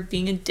for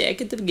being a dick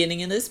at the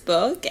beginning of this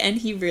book, and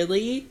he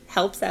really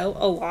helps out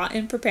a lot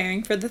in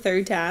preparing for the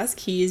third task.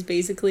 He is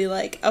basically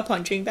like a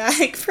punching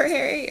bag for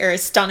Harry, or a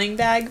stunning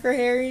bag for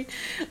Harry,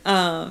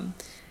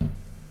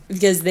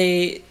 because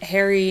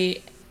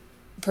Harry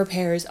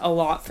prepares a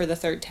lot for the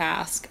third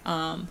task,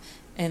 and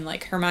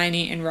like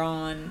Hermione and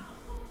Ron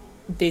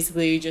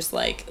basically just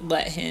like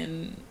let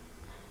him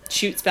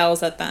shoot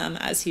spells at them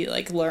as he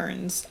like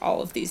learns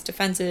all of these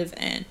defensive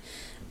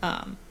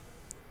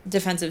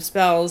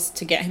spells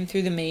to get him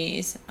through the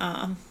maze.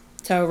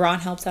 So Ron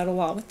helps out a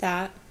lot with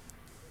that.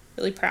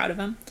 Really proud of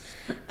him.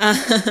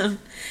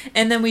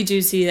 And then we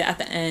do see that at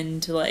the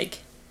end, like,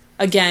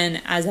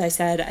 again, as I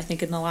said, I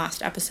think in the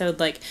last episode,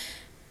 like,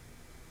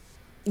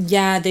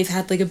 yeah, they've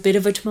had like a bit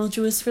of a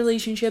tumultuous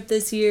relationship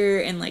this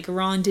year, and like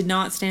Ron did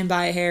not stand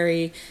by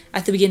Harry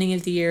at the beginning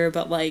of the year,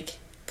 but like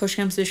push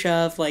comes to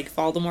shove, like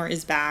Voldemort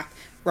is back,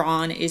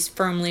 Ron is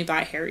firmly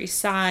by Harry's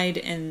side,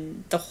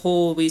 and the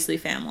whole Weasley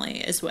family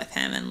is with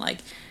him, and like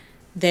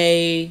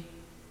they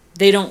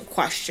don't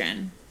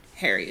question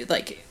Harry.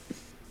 Like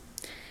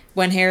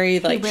when Harry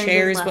like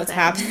shares what's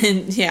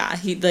happened, yeah,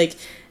 he like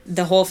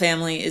the whole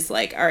family is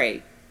like, all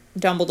right,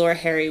 Dumbledore,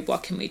 Harry,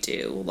 what can we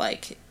do?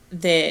 Like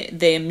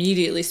they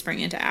immediately spring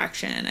into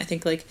action. I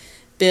think like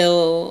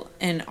Bill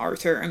and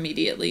Arthur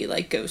immediately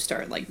like go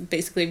start like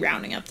basically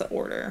rounding up the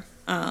order.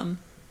 And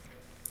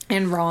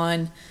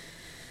Ron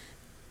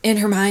and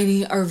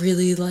Hermione are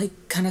really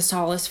like kind of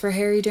solace for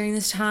Harry during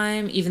this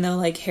time, even though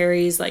like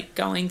Harry's like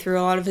going through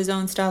a lot of his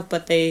own stuff,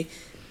 but they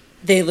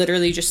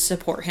literally just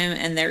support him,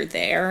 and they're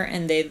there,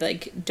 and they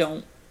like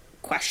don't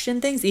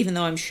question things, even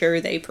though I'm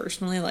sure they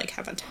personally like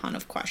have a ton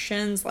of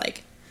questions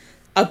like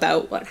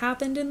about what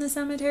happened in the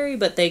cemetery,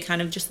 but they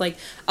kind of just like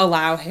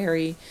allow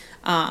Harry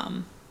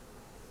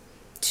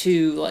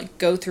to like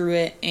go through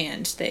it,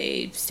 and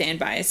they stand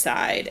by his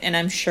side. And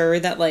I'm sure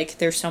that like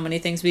there's so many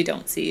things we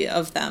don't see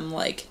of them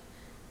like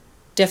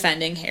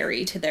defending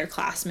Harry to their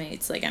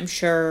classmates. Like I'm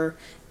sure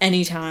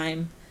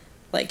anytime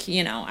like,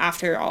 you know,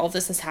 after all of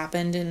this has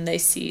happened and they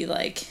see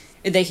like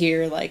they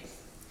hear like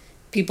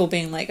people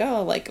being like,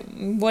 oh, like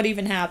what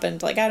even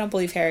happened, like I don't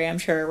believe Harry, I'm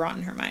sure Ron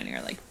and Hermione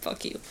are like,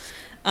 fuck you.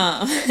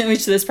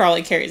 Which this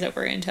probably carries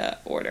over into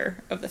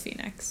Order of the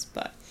Phoenix.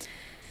 But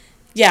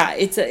yeah,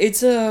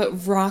 it's a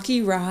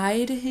rocky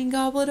ride in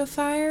Goblet of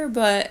Fire,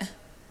 but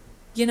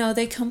you know,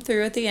 they come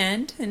through at the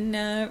end,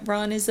 and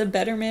Ron is a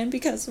better man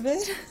because of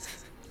it.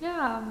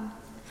 Yeah.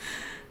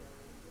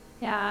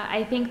 Yeah,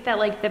 I think that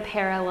like the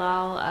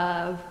parallel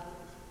of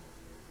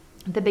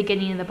the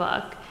beginning of the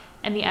book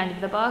and the end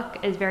of the book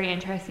is very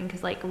interesting,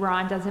 because like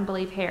Ron doesn't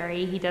believe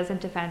Harry, he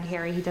doesn't defend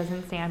Harry, he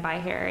doesn't stand by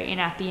Harry,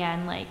 and at the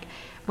end, like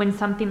when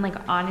something like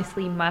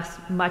honestly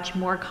much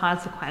more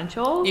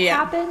consequential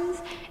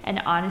happens, and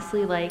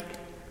honestly like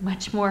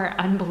much more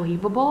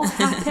unbelievable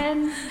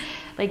happens,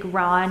 like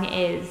Ron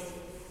is,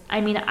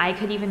 I mean, I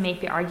could even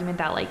make the argument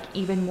that like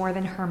even more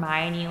than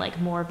Hermione, like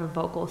more of a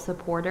vocal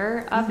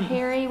supporter of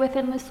Harry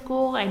within the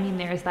school. I mean,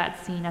 there's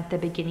that scene at the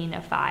beginning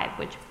of 5,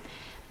 which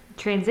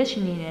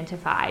transitioning into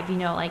 5, you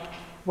know, like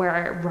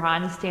where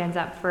Ron stands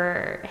up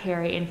for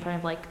Harry in front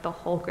of like the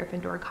whole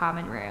Gryffindor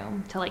common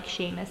room to like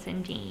Seamus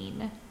and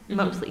Dean,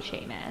 mostly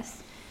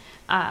Seamus.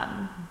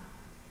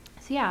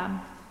 So yeah,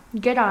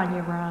 good on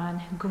you,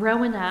 Ron,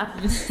 growing up.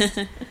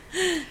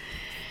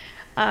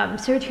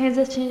 So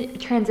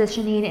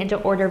transitioning into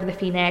Order of the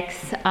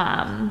Phoenix.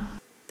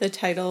 The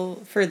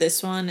title for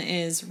this one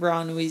is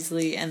Ron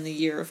Weasley and the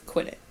Year of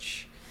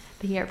Quidditch.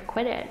 The Year of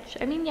Quidditch.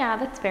 I mean, yeah,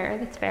 that's fair.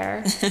 That's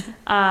fair.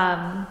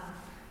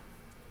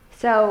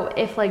 So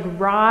if like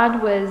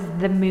Ron was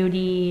the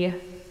moody,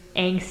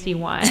 angsty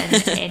one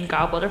in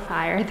Goblet of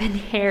Fire, then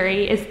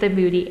Harry is the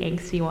moody,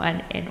 angsty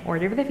one in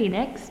Order of the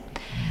Phoenix.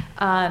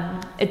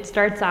 It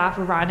starts off,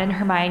 Ron and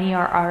Hermione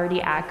are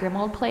already at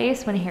Grimmauld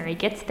Place when Harry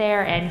gets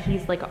there, and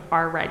he's like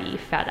already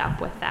fed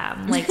up with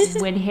them. Like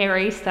when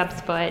Harry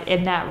steps foot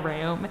in that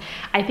room,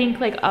 I think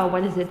like, oh,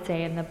 what does it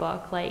say in the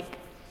book? Like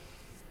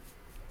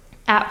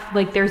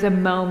there's a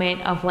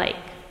moment of like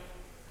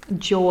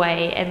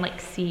joy and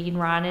like seeing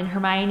Ron and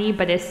Hermione,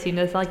 but as soon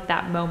as like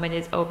that moment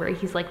is over,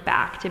 he's like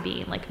back to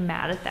being like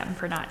mad at them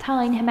for not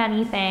telling him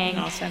anything,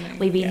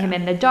 leaving him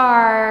in the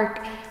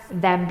dark,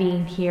 them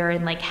being here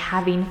and like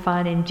having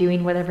fun and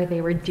doing whatever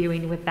they were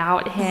doing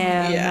without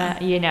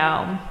him, you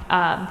know,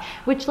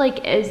 which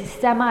like is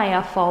semi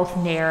a false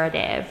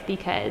narrative,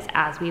 because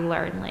as we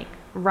learn, like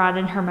Ron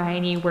and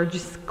Hermione were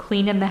just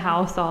cleaning the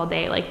house all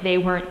day. Like they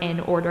weren't in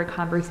order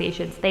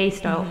conversations. They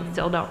still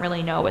don't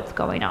really know what's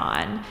going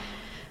on.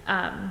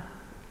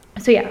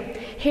 So yeah,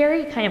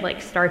 Harry kind of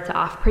like starts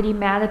off pretty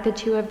mad at the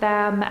two of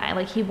them.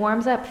 Like he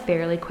warms up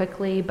fairly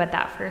quickly, but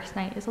that first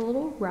night is a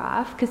little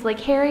rough, because like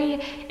Harry,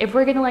 if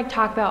we're gonna like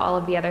talk about all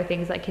of the other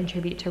things that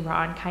contribute to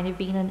Ron kind of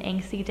being an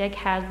angsty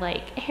dickhead,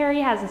 like Harry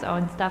has his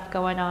own stuff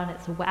going on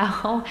as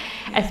well,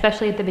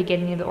 especially at the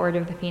beginning of the Order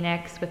of the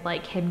Phoenix, with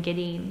like him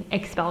getting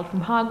expelled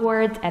from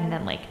Hogwarts and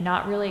then like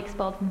not really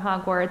expelled from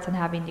Hogwarts and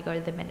having to go to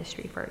the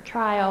Ministry for a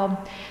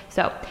trial.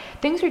 So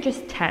things are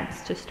just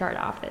tense to start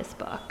off this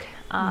book.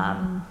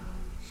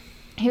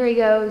 Harry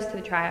goes to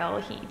the trial.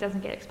 He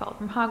doesn't get expelled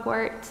from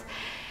Hogwarts.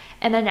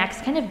 And the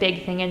next kind of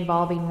big thing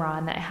involving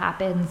Ron that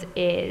happens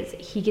is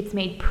he gets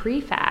made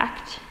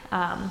prefect,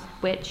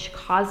 which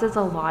causes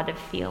a lot of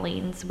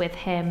feelings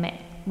within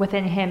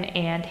him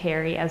and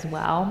Harry as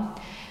well.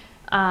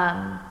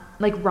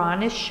 Like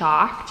Ron is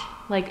shocked.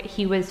 Like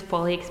he was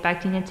fully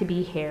expecting it to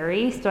be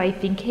Harry. So I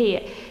think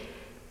he,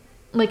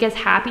 like as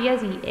happy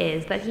as he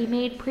is that he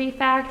made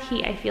prefect,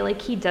 I feel like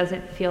he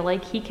doesn't feel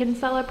like he can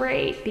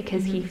celebrate,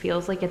 because he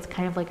feels like it's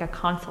kind of like a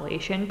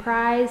consolation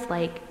prize.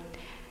 Like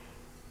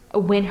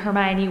when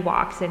Hermione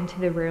walks into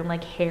the room,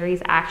 like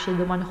Harry's actually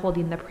the one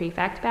holding the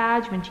prefect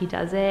badge when she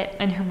does it,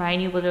 and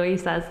Hermione literally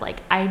says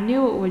like, I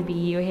knew it would be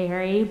you,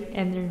 Harry,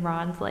 and then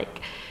Ron's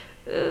like,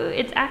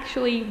 it's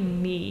actually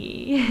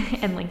me.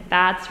 And like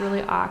that's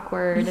really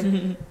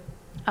awkward.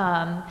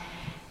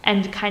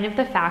 And kind of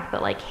the fact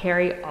that like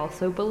Harry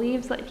also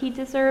believes that he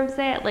deserves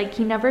it. Like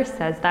he never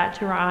says that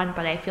to Ron,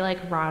 but I feel like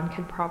Ron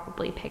could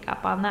probably pick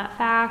up on that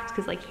fact,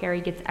 because like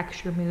Harry gets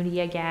extra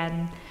moody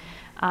again.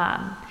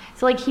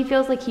 So like he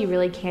feels like he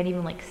really can't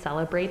even like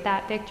celebrate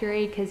that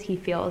victory, because he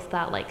feels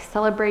that like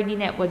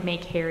celebrating it would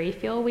make Harry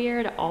feel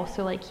weird.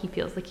 Also like he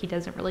feels like he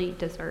doesn't really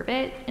deserve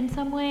it in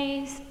some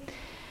ways.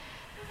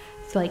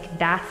 So like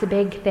that's a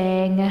big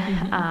thing.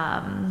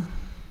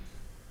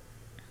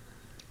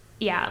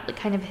 Yeah, like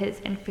kind of his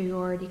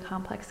inferiority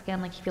complex again.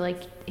 Like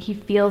he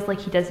feels like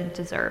he doesn't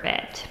deserve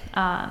it.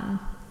 And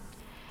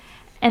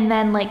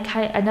then like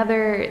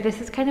this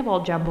is kind of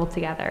all jumbled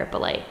together, but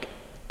like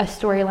a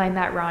storyline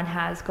that Ron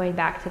has going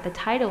back to the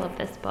title of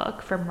this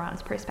book from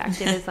Ron's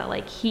perspective is that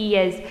like he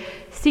is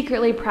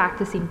secretly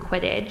practicing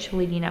Quidditch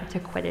leading up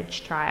to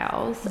Quidditch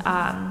trials,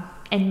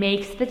 and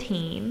makes the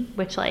team,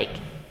 which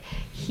like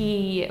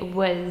he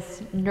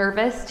was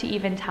nervous to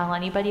even tell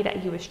anybody that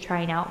he was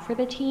trying out for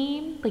the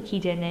team. Like, he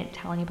didn't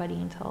tell anybody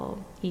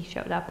until he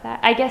showed up. That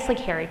I guess, like,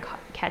 Harry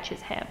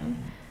catches him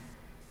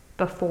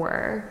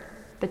before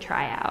the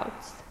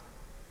tryouts.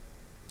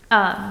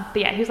 But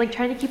yeah, he was like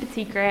trying to keep it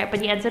secret, but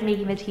he ends up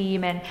making the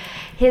team, and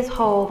his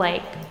whole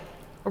like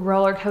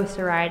roller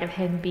coaster ride of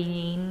him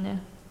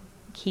being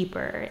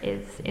keeper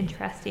is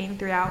interesting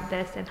throughout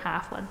this and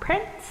Half-Blood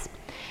Prince.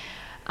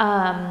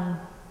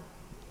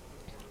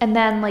 And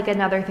then, like,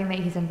 another thing that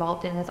he's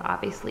involved in is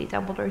obviously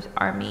Dumbledore's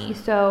army.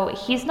 So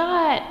he's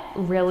not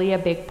really a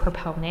big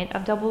proponent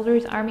of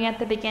Dumbledore's army at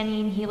the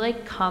beginning. He,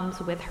 like, comes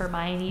with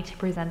Hermione to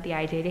present the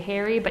idea to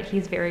Harry, but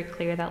he's very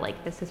clear that,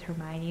 like, this is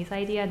Hermione's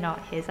idea,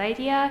 not his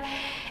idea,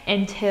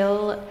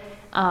 until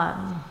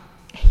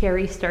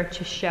Harry starts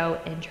to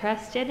show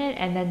interest in it.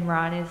 And then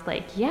Ron is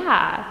like,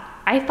 yeah,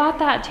 I thought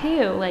that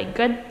too. Like,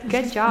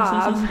 good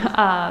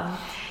job.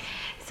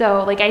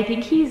 So, like, I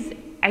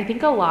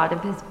think a lot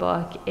of his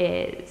book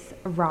is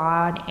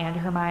Ron and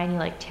Hermione,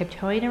 like,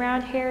 tiptoeing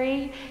around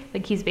Harry.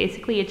 Like, he's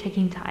basically a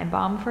ticking time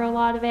bomb for a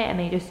lot of it, and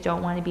they just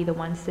don't want to be the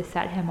ones to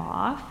set him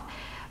off.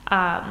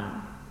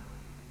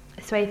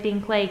 So I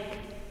think, like,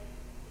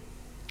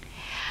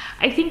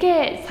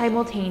 it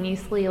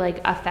simultaneously,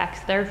 like, affects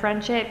their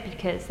friendship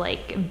because,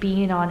 like,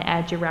 being on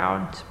edge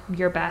around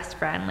your best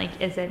friend, like,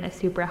 isn't a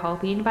super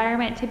healthy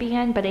environment to be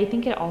in. But I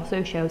think it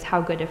also shows how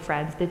good of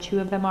friends the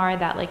two of them are,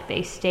 that, like,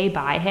 they stay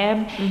by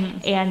him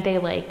and they,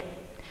 like,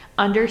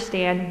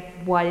 understand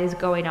what is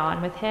going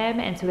on with him.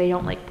 And so they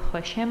don't, like,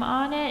 push him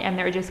on it. And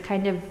they're just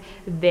kind of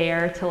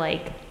there to,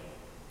 like,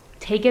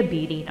 take a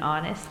beating,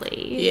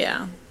 honestly.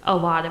 Yeah. A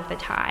lot of the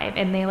time.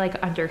 And they, like,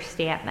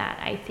 understand that,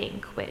 I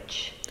think,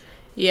 which...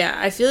 Yeah,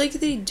 I feel like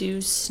they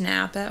do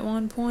snap at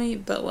one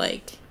point, but,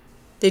 like,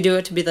 they do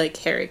it to be like,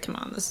 Harry, come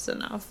on, this is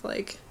enough.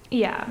 Like,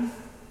 yeah.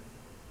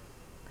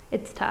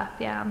 It's tough,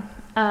 yeah.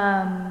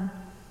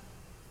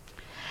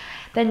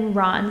 Then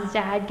Ron's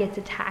dad gets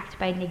attacked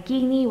by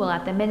Nagini while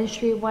at the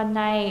Ministry one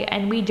night,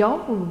 and we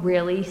don't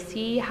really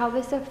see how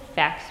this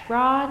affects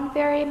Ron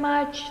very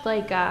much.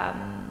 Like,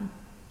 I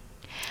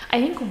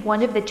think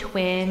one of the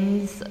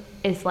twins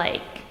is,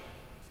 like,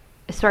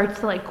 starts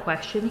to, like,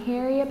 question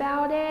Harry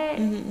about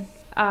it.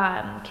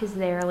 Because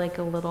they're, like,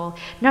 a little,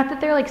 not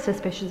that they're, like,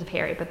 suspicious of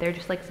Harry, but they're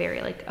just, like,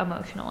 very, like,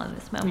 emotional in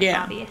this moment,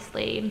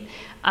 obviously.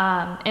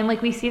 And,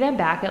 like, we see them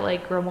back at,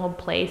 like, Grimmauld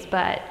Place,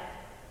 but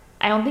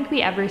I don't think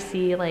we ever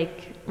see,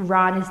 like,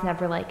 Ron is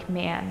never like,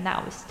 man,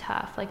 that was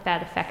tough. Like,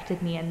 that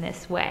affected me in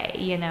this way,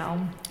 you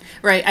know?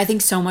 Right. I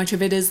think so much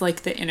of it is,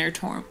 like, the inner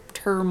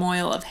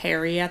turmoil of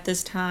Harry at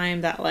this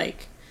time that,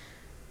 like,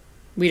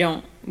 we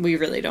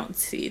really don't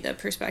see the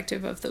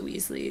perspective of the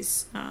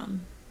Weasleys,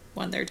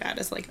 when their dad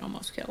is, like,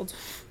 almost killed.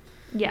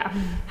 Yeah.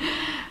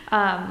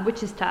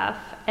 Which is tough.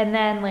 And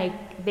then,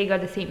 like, they go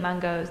to St.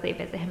 Mungo's. They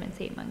visit him in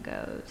St.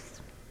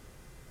 Mungo's.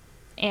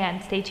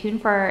 And stay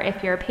tuned for,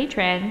 if you're a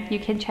patron, you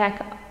can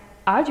check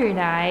Audrey and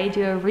I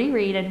do a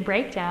reread and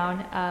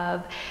breakdown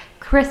of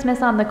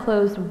Christmas on the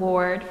Closed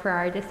Ward for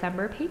our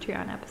December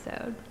Patreon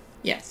episode.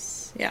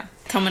 Yes. Yeah.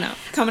 Coming up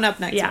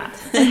next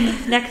month.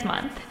 Next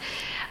month.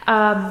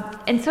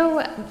 And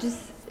so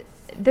just...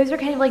 those are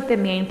kind of, like, the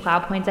main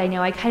plot points. I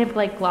know I kind of,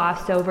 like,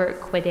 glossed over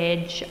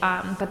Quidditch,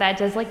 but that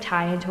does, like,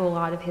 tie into a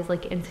lot of his,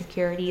 like,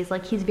 insecurities.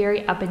 Like, he's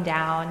very up and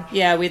down.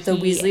 Yeah, with the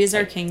Weasleys,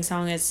 our King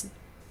song is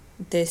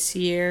this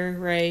year,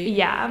 right?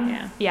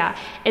 Yeah.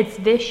 It's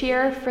this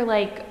year for,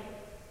 like,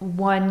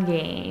 one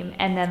game,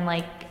 and then,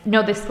 like,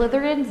 no, the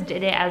Slytherins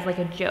did it as, like,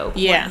 a joke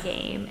one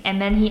game, and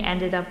then he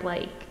ended up,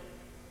 like,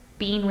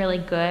 being really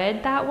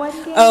good that one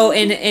game. Oh,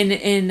 and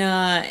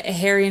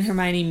Harry and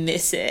Hermione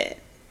miss it.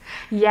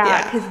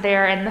 Yeah, because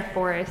they're in the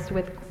forest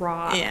with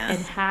Grawp and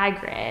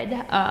Hagrid.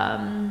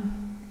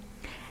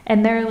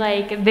 And they're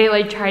like, they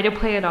like try to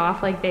play it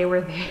off like they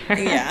were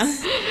there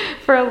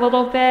for a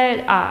little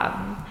bit.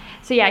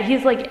 So yeah,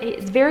 he's like,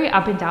 it's very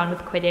up and down with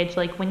Quidditch.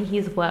 Like, when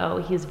he's low,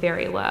 he's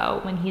very low.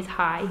 When he's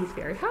high, he's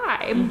very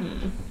high.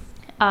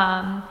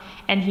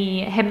 And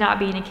him not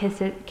being a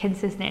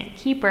consistent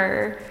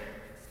keeper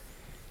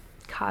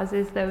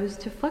causes those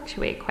to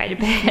fluctuate quite a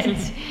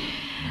bit.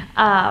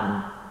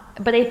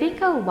 But I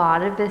think a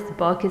lot of this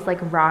book is, like,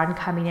 Ron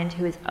coming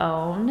into his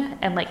own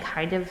and, like,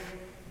 kind of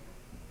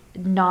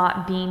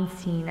not being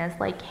seen as,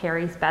 like,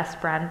 Harry's best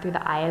friend through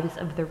the eyes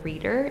of the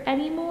reader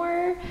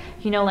anymore.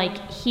 You know,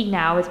 like, he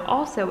now is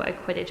also a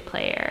Quidditch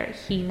player.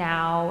 He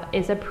now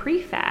is a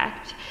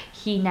prefect.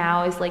 He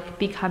now is, like,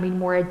 becoming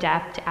more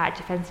adept at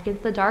Defense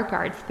Against the Dark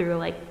Arts through,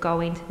 like,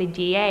 going to the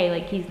DA.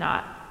 Like, he's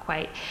not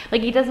quite,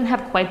 like, he doesn't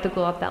have quite the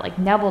glow up that, like,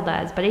 Neville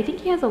does, but I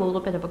think he has a little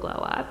bit of a glow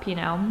up, you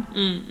know,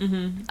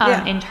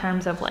 in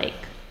terms of, like,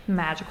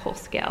 magical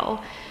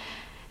skill.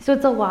 So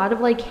it's a lot of,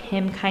 like,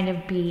 him kind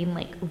of being,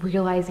 like,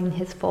 realizing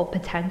his full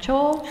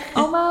potential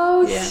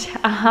almost.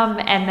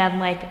 And then,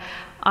 like,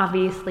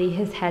 obviously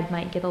his head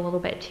might get a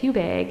little bit too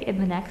big in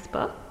the next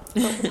book.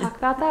 But we'll talk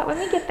about that when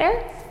we get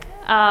there.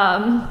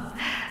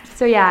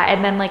 So yeah,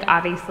 and then like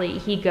obviously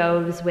he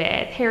goes with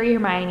Harry,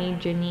 Hermione,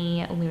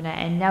 Ginny, Luna,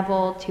 and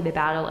Neville to the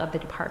battle of the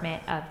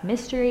Department of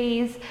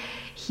Mysteries.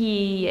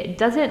 He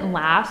doesn't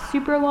last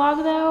super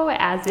long though,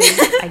 as is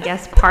I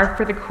guess par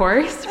for the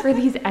course for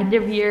these end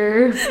of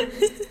year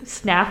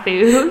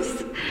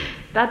snafus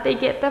that they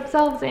get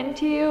themselves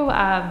into.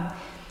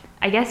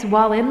 I guess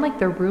while in like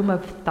the room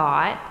of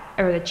thought,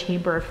 or the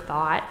chamber of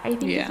thought, I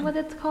think is what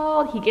it's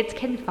called, he gets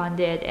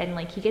confounded and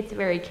like he gets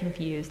very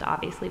confused.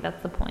 Obviously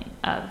that's the point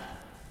of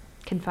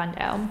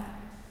Confundo.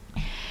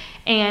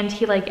 And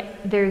he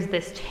like, there's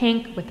this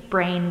tank with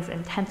brains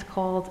and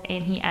tentacles,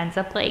 and he ends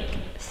up like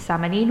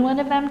summoning one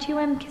of them to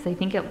him because I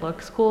think it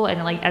looks cool,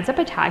 and it like ends up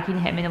attacking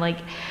him. And like,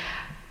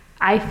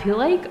 I feel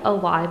like a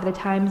lot of the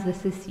times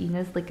this is seen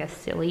as like a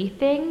silly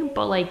thing,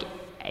 but like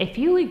if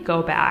you like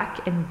go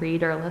back and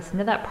read or listen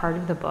to that part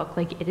of the book,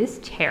 like it is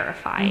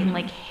terrifying.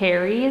 Like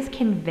Harry is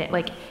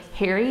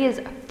Harry is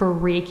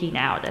freaking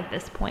out at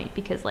this point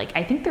because like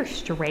I think they're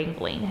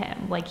strangling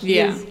him. Like he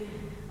is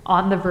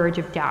on the verge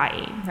of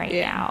dying right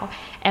now.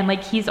 And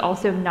like he's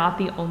also not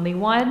the only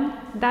one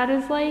that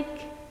is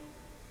like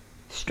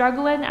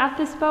struggling at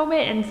this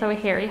moment, and so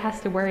Harry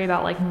has to worry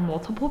about like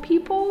multiple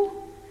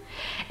people.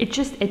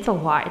 It's a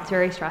lot. It's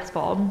very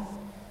stressful.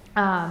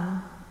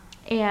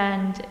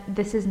 And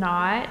this is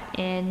not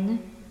in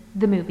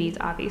the movies,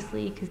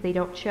 obviously, because they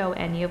don't show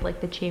any of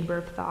like the Chamber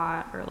of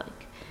Thought or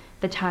like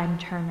the Time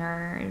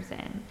Turners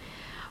and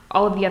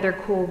all of the other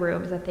cool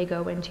rooms that they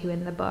go into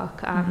in the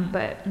book.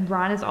 But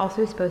Ron is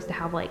also supposed to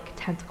have like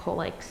tentacle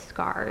like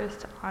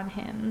scars on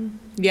him.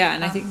 Yeah,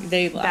 and I think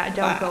they that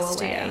don't go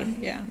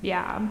away.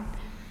 Yeah.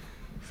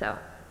 So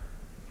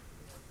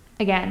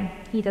again,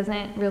 he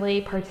doesn't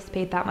really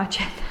participate that much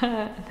in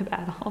the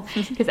battle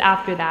because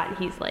after that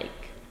he's like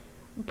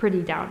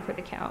pretty down for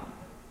the count.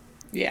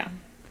 Yeah.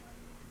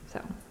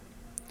 So.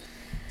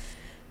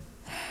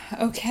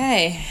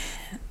 Okay.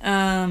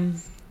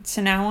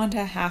 So now on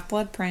to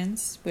Half-Blood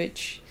Prince,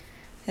 which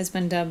has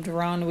been dubbed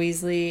Ron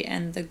Weasley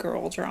and the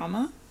Girl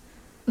Drama.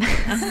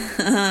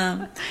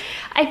 I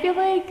feel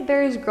like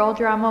there's girl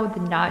drama with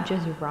not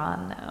just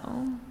Ron,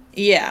 though.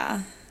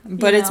 Yeah,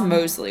 but it's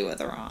mostly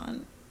with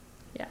Ron.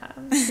 Yeah,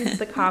 he's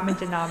the common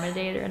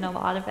denominator in a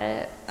lot of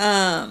it.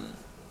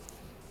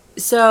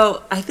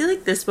 So I feel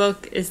like this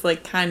book is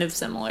like kind of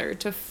similar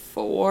to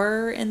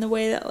 4 in the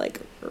way that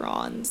like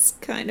Ron's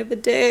kind of a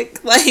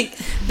dick. Like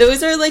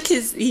those are like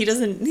he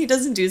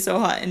doesn't do so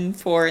hot in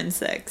 4 and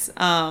 6.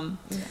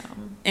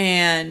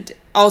 And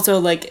also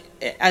like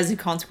as a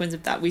consequence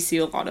of that, we see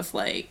a lot of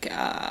like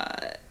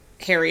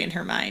Harry and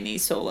Hermione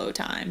solo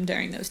time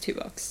during those 2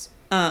 books.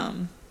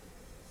 So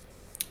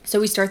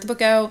we start the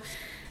book out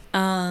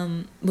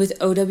with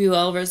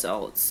OWL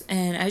results,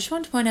 and I just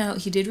want to point out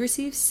he did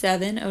receive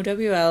 7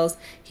 OWLs.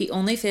 He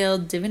only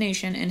failed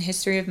divination and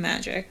history of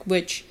magic,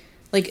 which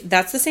like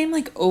that's the same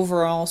like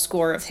overall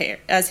score of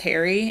as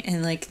Harry,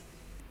 and like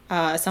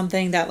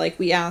something that like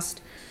we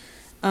asked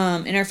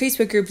in our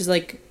Facebook group is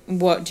like,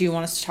 what do you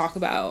want us to talk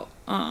about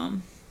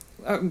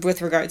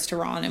with regards to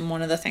Ron, and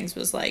one of the things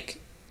was like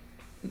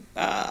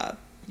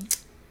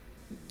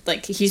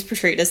he's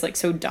portrayed as like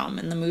so dumb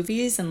in the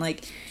movies, and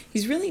like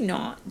he's really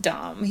not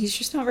dumb. He's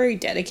just not very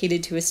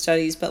dedicated to his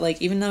studies, but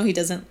like even though he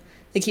doesn't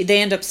like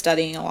they end up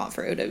studying a lot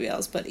for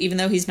OWLs, but even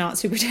though he's not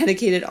super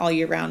dedicated all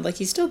year round, like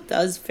he still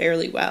does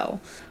fairly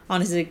well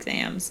on his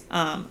exams.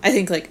 I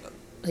think like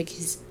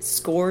his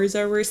scores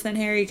are worse than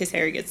Harry because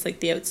Harry gets like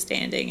the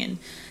outstanding and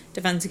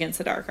defense against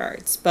the dark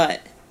arts,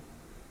 but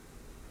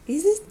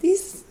he's a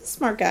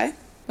smart guy,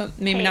 but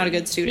maybe not a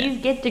good student.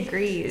 These get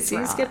degrees.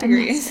 These get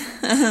degrees.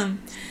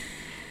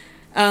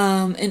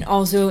 And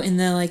also in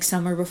the like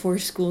summer before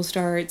school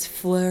starts,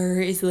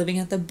 Fleur is living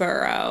at the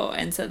Burrow,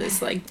 and so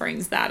this like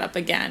brings that up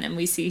again, and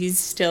we see he's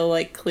still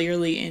like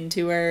clearly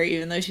into her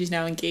even though she's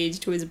now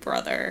engaged to his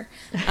brother.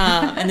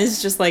 And this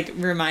is just like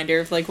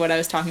reminder of like what I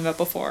was talking about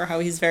before, how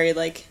he's very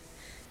like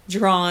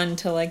drawn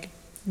to like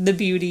the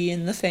beauty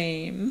and the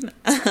fame,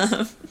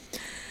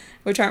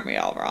 which aren't we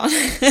all, Ron?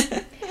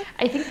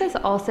 I think this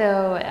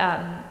also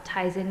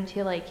ties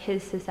into like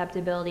his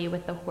susceptibility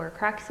with the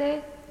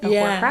Horcruxes.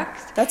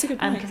 Horcrux. That's a good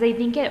point. Because I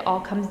think it all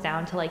comes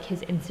down to like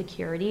his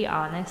insecurity,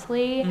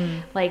 honestly,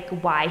 like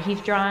why he's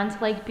drawn to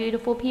like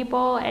beautiful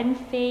people and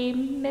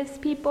famous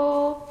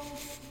people,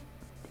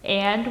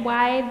 and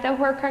why the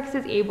Horcrux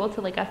is able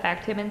to like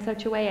affect him in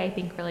such a way. I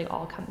think really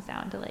all comes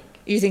down to like.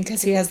 You think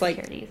because he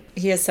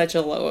has such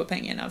a low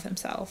opinion of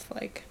himself,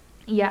 like.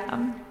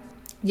 Yeah.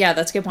 Yeah,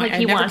 that's a good point. Like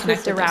he wants to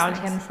surround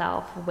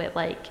himself with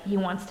like he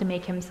wants to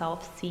make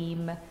himself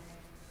seem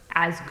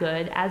as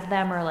good as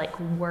them or like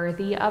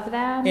worthy of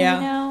them, you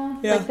know?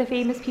 Yeah. Like the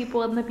famous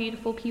people and the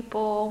beautiful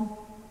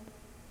people.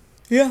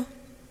 Yeah.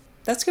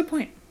 That's a good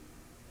point.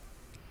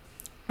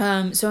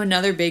 So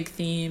another big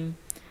theme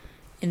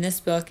in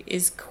this book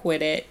is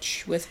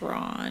Quidditch with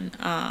Ron.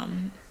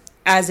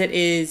 As it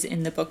is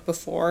in the book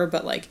before,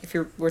 but like if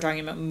we're talking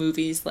about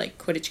movies, like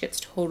Quidditch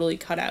gets totally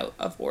cut out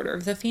of Order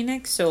of the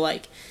Phoenix, so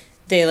like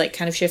they like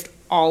kind of shift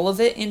all of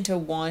it into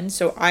one.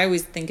 So I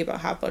always think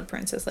about Half-Blood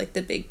Prince as like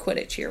the big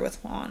Quidditch year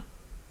with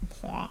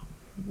Wah,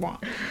 wah.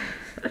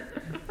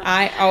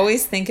 I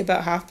always think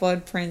about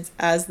Half-Blood Prince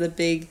as the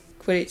big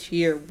Quidditch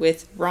year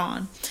with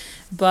Ron.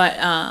 But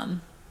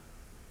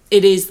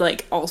it is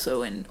like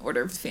also in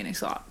Order of the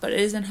Phoenix a lot, but it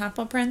is in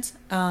Half-Blood Prince.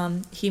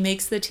 He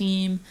makes the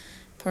team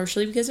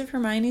partially because of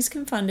Hermione's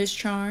Confundus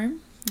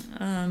charm,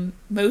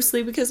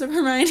 mostly because of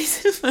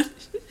Hermione's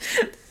Confundus.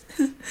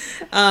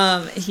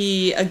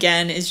 He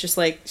again is just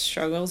like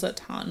struggles a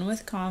ton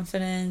with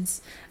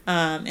confidence,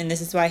 and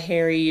this is why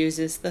Harry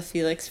uses the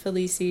Felix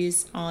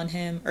Felicis on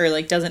him, or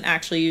like doesn't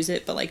actually use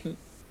it, but like,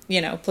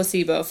 you know,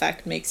 placebo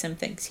effect makes him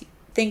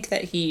think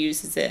that he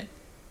uses it.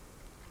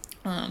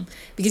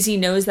 Because he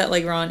knows that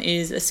like Ron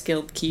is a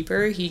skilled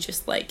keeper, he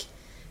just like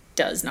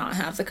does not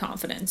have the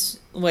confidence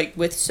like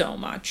with so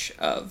much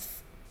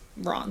of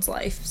Ron's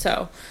life.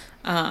 So,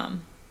 yeah,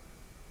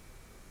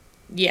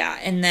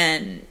 and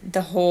then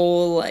the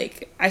whole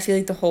like I feel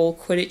like the whole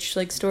Quidditch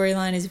like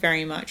storyline is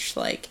very much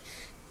like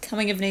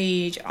coming of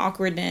age,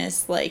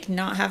 awkwardness, like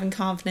not having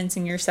confidence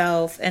in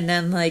yourself, and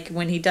then like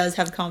when he does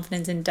have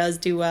confidence and does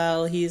do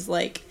well, he's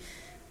like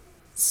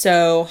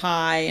so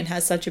high and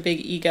has such a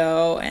big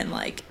ego and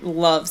like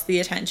loves the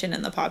attention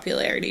and the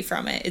popularity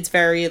from it. It's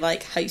very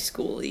like high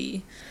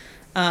school-y.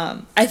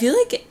 I feel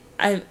like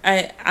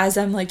I as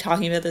I'm like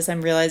talking about this,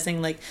 I'm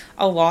realizing like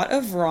a lot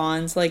of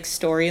Ron's like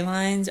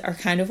storylines are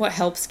kind of what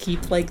helps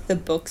keep like the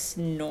books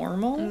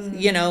normal.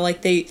 You know,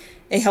 like they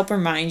help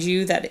remind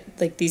you that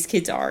like these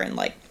kids are in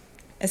like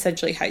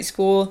essentially high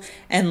school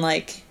and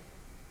like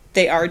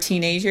they are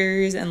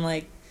teenagers, and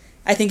like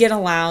I think it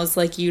allows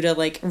like you to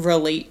like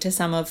relate to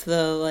some of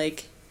the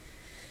like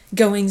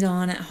goings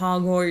on at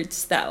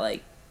Hogwarts that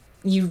like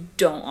you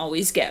don't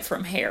always get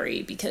from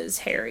Harry, because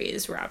Harry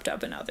is wrapped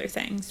up in other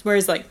things.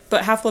 Whereas like,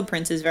 but Half-Blood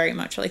Prince is very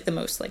much like the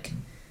most like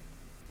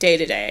day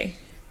to day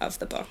of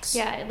the books.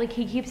 Yeah, like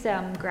he keeps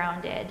them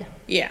grounded.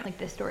 Yeah. Like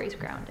the story's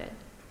grounded.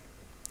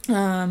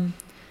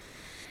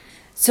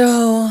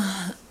 So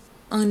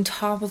on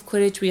top of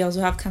Quidditch, we also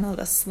have kind of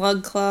the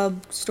Slug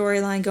Club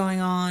storyline going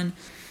on.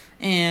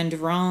 And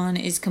Ron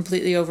is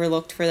completely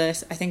overlooked for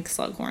this. I think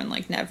Slughorn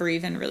like never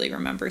even really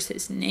remembers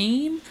his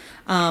name.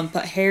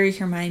 But Harry,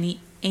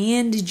 Hermione,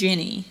 and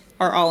Ginny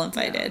are all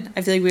invited. Yeah.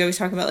 I feel like we always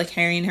talk about like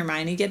Harry and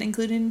Hermione get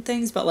included in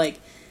things, but like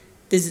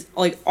this is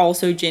like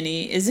also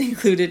Ginny is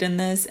included in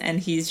this, and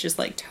he's just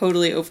like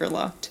totally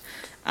overlooked.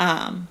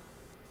 And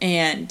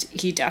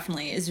he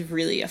definitely is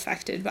really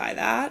affected by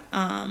that.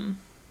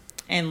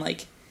 And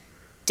like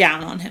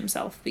down on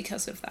himself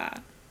because of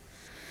that.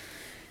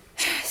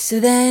 So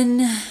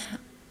then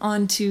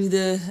on to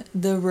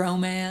the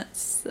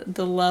romance,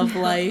 the love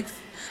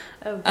life.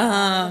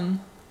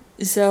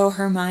 So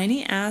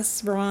Hermione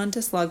asks Ron to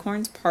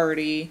Slughorn's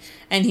party,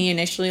 and he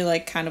initially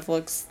like kind of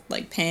looks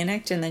like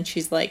panicked, and then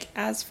she's like,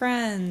 as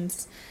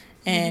friends,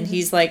 and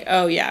he's like,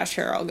 oh yeah,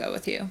 sure, I'll go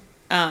with you.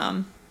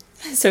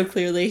 So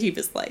clearly he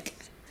was like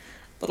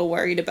a little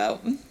worried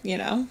about, you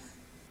know,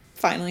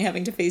 finally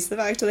having to face the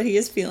fact that he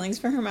has feelings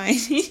for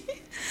Hermione.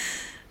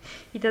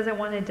 He doesn't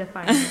want to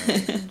define the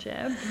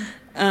relationship.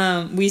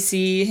 We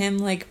see him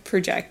like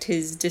project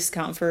his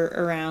discomfort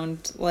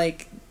around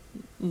like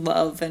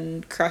love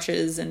and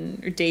crushes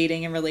and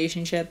dating and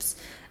relationships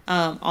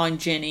on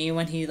Ginny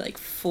when he like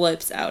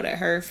flips out at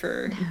her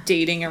for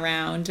dating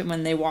around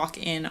when they walk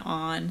in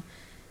on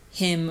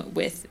him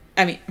with,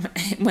 I mean,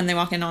 when they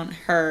walk in on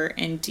her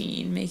and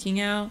Dean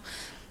making out.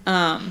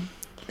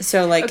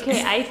 So like,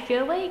 okay, I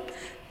feel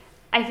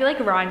like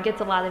Ron gets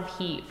a lot of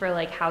heat for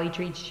like how he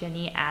treats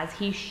Ginny, as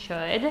he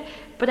should,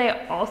 but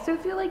I also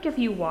feel like if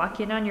you walk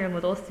in on your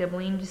little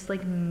sibling just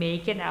like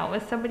making out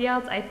with somebody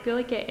else, I feel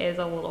like it is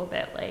a little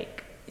bit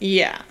like,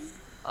 yeah,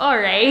 all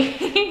right.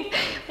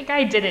 Like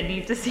I didn't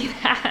need to see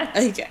that.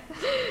 Okay.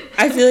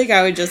 I feel like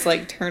I would just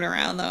like turn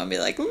around though and be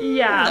like,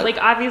 yeah, nope. like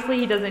obviously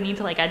he doesn't need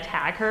to like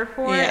attack her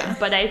for Yeah. it,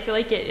 but I feel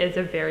like it is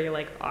a very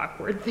like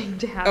awkward thing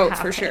to have happen.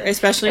 For sure,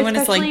 especially when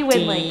it's like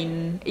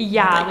Dean. Like,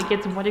 yeah, like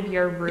it's one of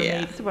your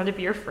roommates, one of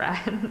your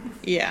friends.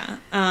 Yeah.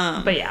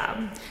 But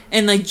yeah.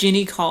 And like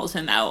Ginny calls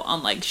him out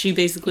on like, she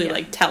basically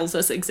like tells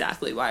us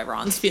exactly why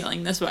Ron's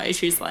feeling this way.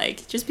 She's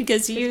like, just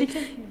because you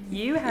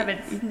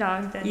haven't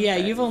snogged anybody. Yeah,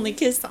 you've only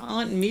kissed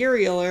Aunt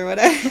Muriel or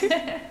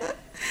whatever.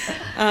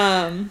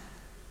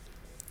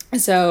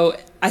 So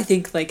I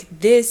think like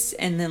this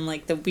and then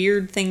like the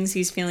weird things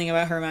he's feeling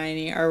about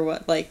Hermione are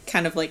what like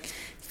kind of like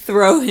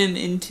throw him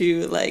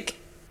into like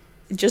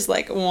just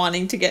like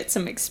wanting to get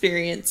some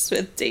experience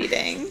with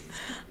dating.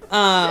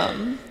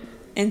 And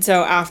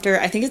so after,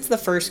 I think it's the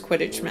first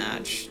Quidditch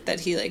match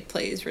that he like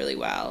plays really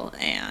well,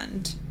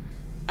 and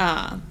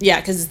yeah,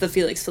 because it's the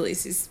Felix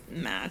Felicis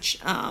match,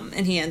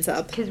 and he ends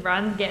up, because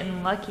Ron's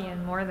getting lucky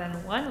in more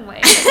than one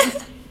way.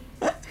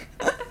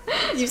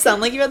 You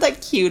sound like you had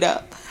that queued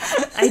up.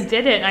 I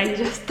didn't, I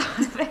just thought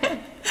of it.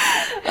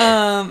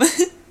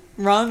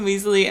 Ron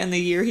Weasley and the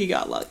year he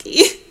got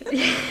lucky.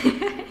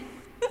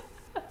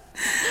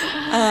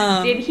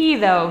 Did he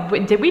though?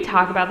 Did we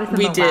talk about this in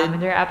the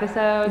Lavender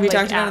episode? We like,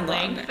 talked about it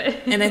Lavender.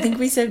 And I think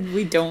we said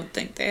we don't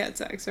think they had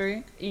sex,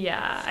 right?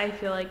 Yeah, I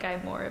feel like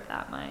I'm more of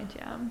that mind,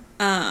 yeah.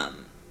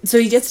 so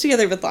he gets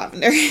together with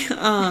Lavender,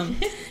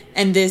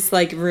 and this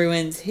like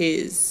ruins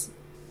his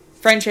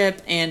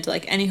friendship and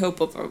like any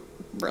hope of a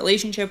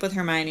relationship with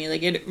Hermione.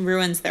 Like it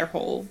ruins their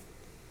whole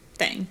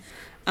thing.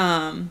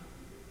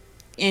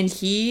 And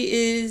he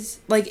is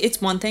like,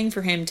 it's one thing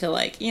for him to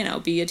like, you know,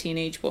 be a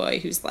teenage boy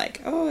who's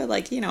like, oh,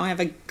 like, you know, I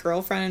have a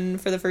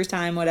girlfriend for the first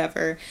time,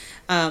 whatever.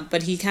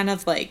 But he kind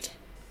of like,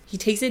 he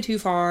takes it too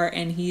far,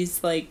 and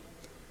he's like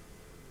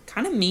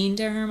kind of mean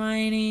to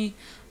Hermione.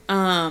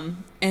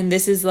 And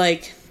this is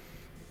like,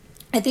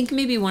 I think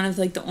maybe one of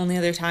like the only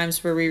other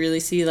times where we really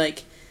see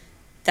like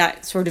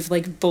that sort of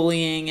like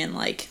bullying and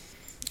like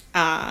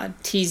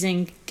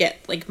teasing get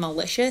like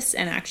malicious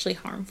and actually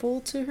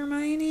harmful to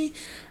Hermione.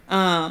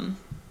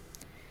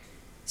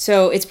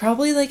 So it's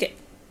probably like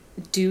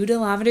due to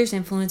Lavender's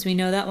influence. We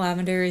know that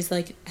Lavender is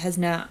like has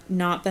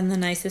not been the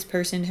nicest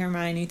person to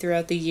Hermione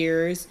throughout the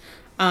years.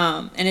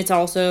 And it's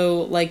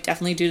also like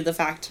definitely due to the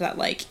fact that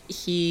like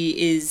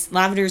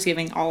Lavender's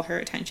giving all her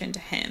attention to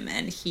him,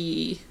 and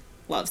he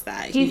loves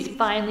that. He's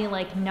finally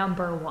like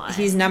number one.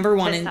 He's number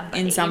one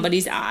in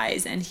somebody's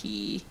eyes, and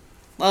he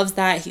loves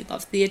that. He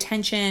loves the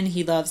attention.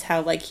 He loves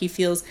how like he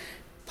feels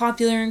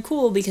popular and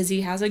cool because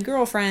he has a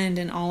girlfriend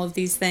and all of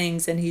these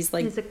things, and he's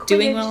like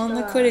doing well on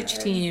the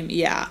Quidditch team.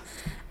 Yeah.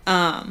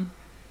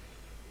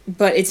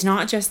 But it's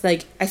not just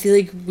like, I feel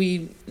like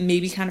we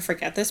maybe kind of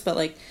forget this, but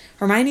like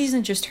Hermione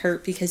isn't just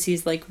hurt because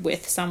he's like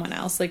with someone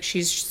else. Like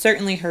she's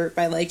certainly hurt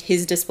by like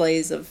his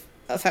displays of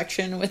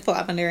affection with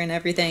Lavender and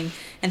everything,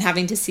 and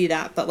having to see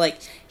that. But like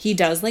he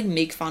does like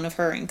make fun of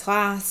her in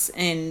class,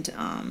 and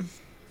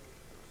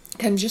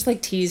kind of just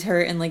like tease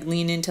her and like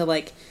lean into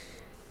like,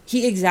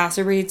 he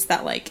exacerbates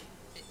that like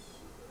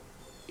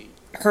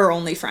her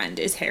only friend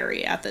is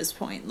Harry at this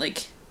point,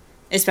 like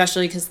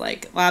especially because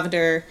like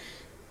Lavender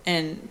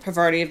and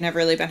Parvati have never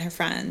really been her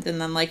friend, and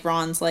then like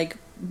Ron's like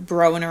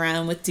broing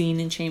around with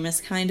Dean and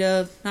Seamus, kind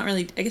of not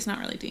really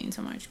Dean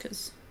so much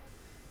because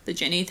the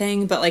Ginny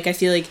thing, but like I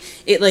feel like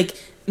it like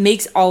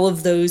makes all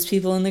of those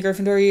people in the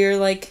Gryffindor year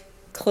like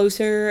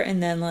closer,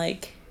 and then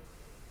like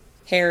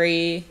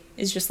Harry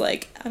is just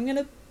like, I'm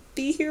gonna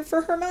be here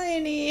for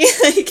Hermione,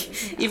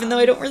 like even though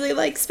I don't really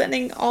like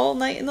spending all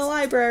night in the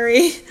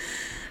library.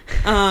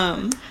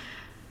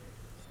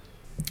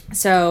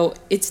 So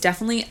it's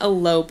definitely a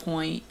low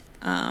point.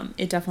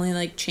 It definitely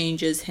like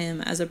changes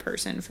him as a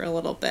person for a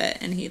little bit,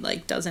 and he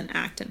like doesn't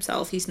act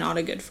himself. He's not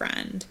a good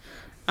friend.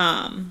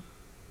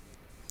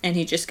 And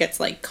he just gets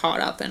like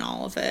caught up in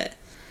all of it.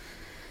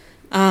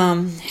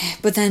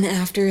 But then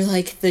after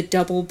like the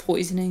double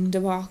poisoning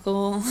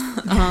debacle,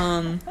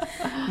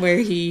 where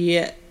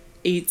he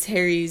eats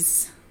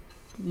Harry's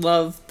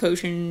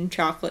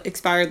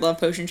expired love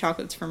potion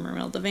chocolates from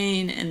Mermilda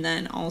Vane, and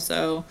then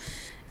also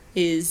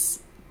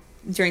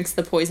drinks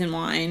the poison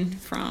wine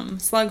from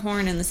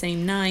Slughorn in the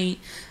same night.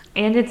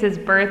 And it's his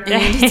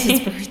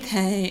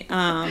birthday.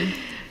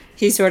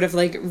 He sort of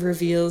like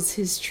reveals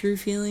his true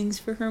feelings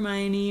for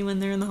Hermione when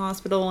they're in the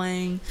hospital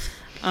wing.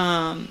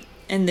 And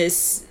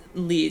this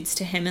leads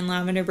to him and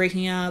Lavender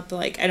breaking up.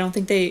 Like, I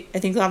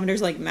think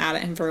Lavender's like mad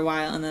at him for a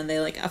while, and then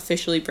they like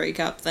officially break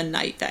up the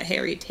night that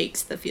Harry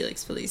takes the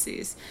Felix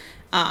Felicis,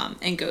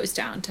 and goes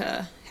down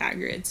to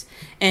Hagrid's.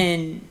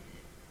 And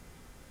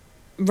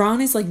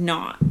Ron is like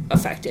not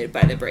affected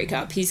by the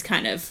breakup. He's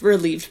kind of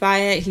relieved by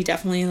it. He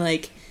definitely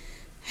like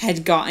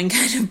had gotten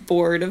kind of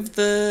bored of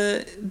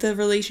the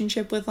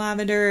relationship with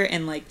Lavender,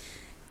 and like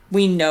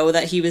we know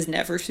that he was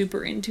never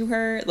super into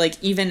her.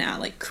 Like even at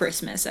like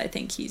Christmas, I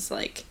think he's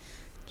like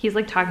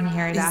talking to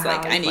Harry about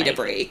like, I need a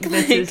break.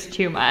 This is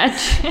too much.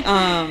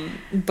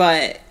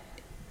 But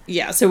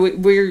yeah, so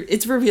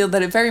it's revealed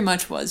that it very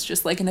much was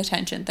just like an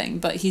attention thing,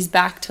 but he's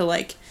back to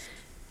like,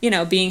 you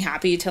know, being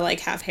happy to like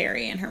have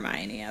Harry and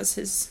Hermione as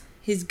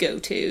his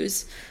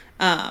go-tos.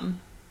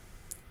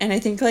 And I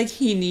think like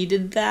he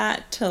needed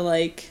that to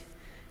like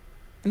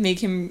make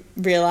him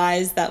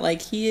realize that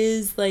like he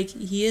is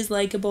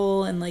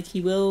likable, and like he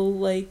will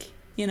like,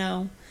 you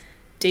know,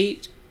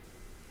 date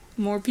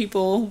more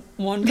people,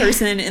 one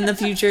person in the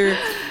future.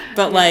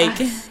 But like,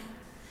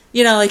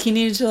 you know, like he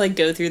needed to like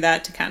go through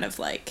that to kind of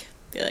like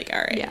be like,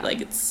 all right,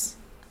 like it's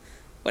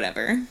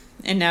whatever.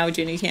 And now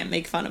Ginny can't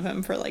make fun of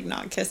him for like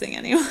not kissing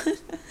anyone.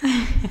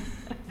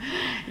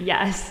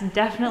 Yes,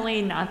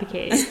 definitely not the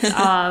case.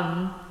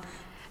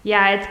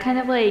 Yeah, it's kind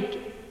of like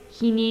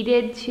he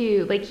needed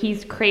to, like,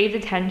 he's craved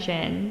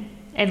attention,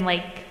 and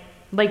like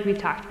we've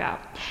talked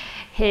about,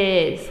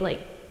 his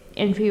like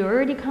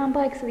inferiority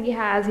complex that he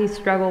has. He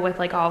struggled with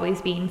like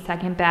always being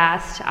second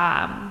best,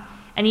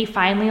 and he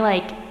finally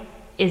like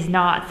is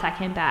not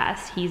second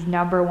best. He's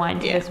number one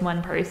to this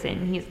one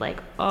person. He's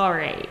like, all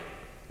right,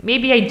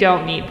 maybe I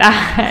don't need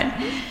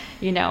that.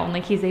 You know, and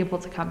like he's able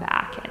to come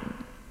back and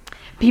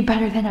be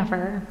better than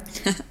ever.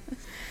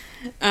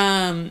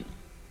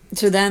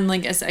 So then,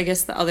 like, I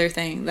guess the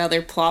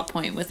other plot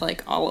point with,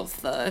 like, all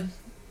of the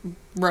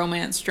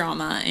romance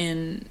drama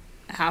in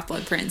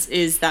Half-Blood Prince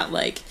is that,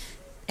 like,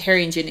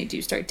 Harry and Ginny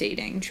do start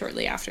dating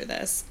shortly after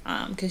this,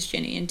 because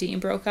Ginny and Dean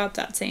broke up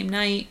that same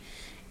night,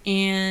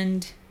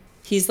 and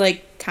he's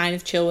like kind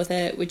of chill with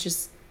it, which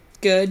is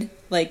good.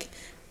 Like,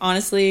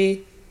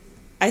 honestly,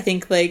 I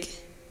think like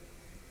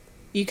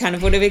you kind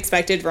of would have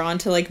expected Ron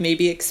to like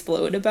maybe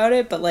explode about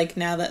it, but like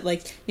now that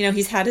like, you know,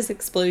 he's had his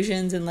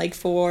explosions in like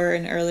 4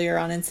 and earlier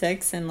on in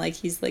 6, and like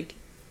he's like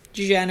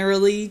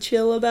generally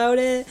chill about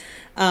it.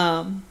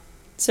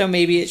 So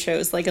maybe it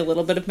shows like a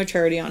little bit of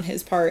maturity on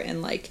his part,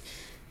 and like,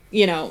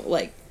 you know,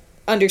 like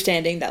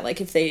understanding that like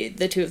if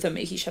the two of them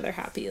make each other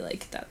happy,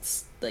 like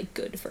that's like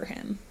good for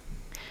him.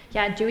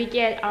 Yeah, do we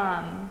get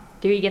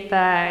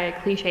the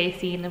cliche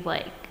scene of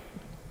like,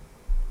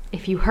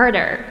 if you hurt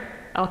her,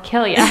 I'll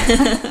kill you?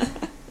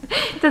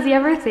 Does he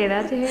ever say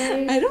that to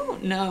Harry? I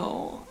don't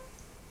know.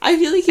 I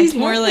feel like he's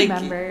more like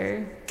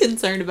remember.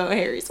 concerned about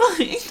Harry's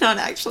well-being. Not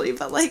actually,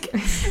 but like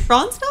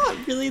Ron's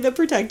not really the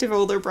protective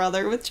older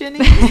brother with Ginny.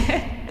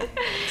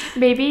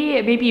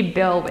 maybe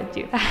Bill would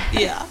do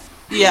that.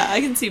 Yeah,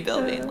 I can see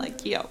Bill being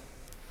like, yo,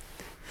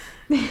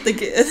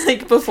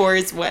 like before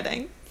his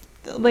wedding.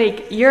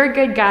 Like, you're a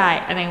good guy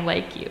and I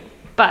like you,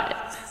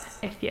 but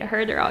if you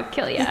hurt her, I'll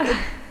kill you.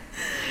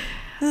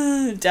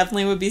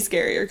 Definitely would be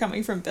scarier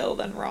coming from Bill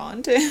than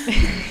Ron too.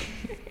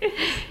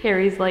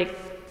 Harry's like,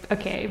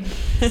 okay,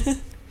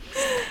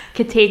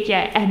 could take you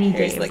any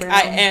Harry's day, like, bro.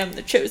 I am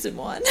the chosen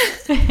one.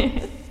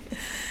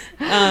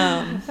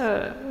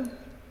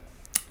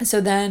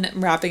 So then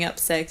wrapping up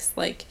 6,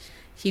 like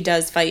he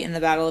does fight in the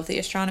Battle of the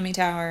Astronomy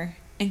Tower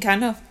and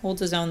kind of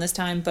holds his own this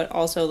time, but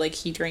also like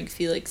he drank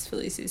Felix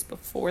Felicis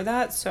before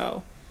that,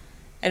 so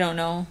I don't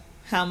know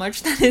how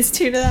much that is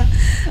due to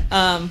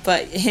that.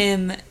 But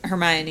him,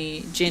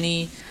 Hermione,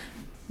 Ginny,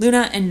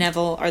 Luna, and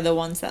Neville are the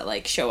ones that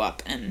like show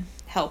up and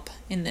help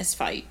in this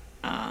fight.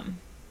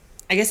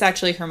 I guess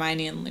actually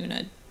Hermione and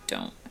Luna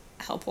don't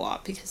help a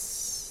lot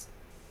because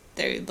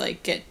they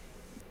like get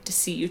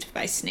deceived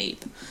by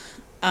Snape.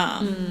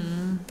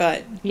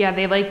 But yeah,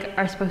 they like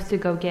are supposed to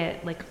go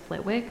get like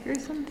Flitwick or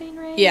something,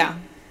 right? yeah.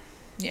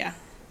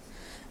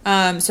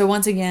 So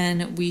once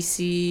again we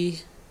see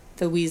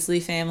the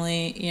Weasley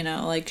family, you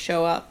know, like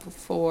show up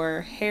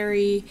for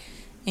Harry,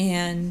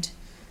 and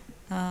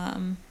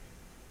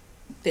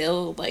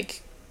Bill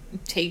like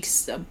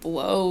takes a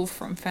blow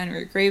from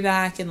Fenrir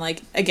Greyback, and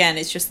like again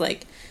it's just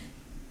like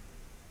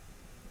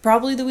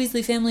probably the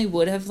Weasley family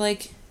would have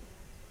like,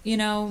 you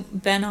know,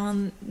 been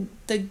on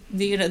the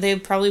you know, they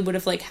probably would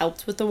have like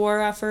helped with the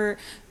war effort,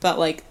 but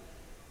like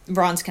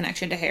Ron's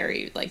connection to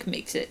Harry like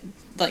makes it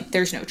like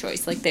there's no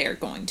choice, like they are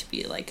going to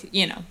be like,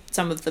 you know,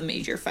 some of the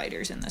major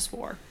fighters in this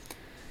war.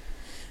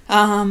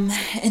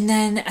 And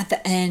then at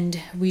the end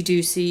we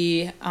do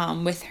see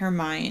with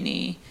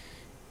Hermione,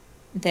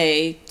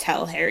 they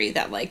tell Harry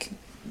that like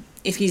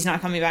if he's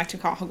not coming back to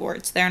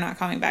Hogwarts, they're not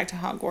coming back to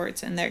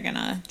Hogwarts, and they're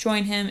gonna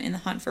join him in the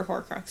hunt for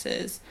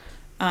Horcruxes,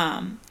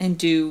 and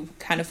do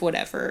kind of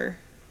whatever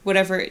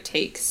it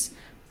takes.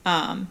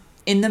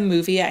 In the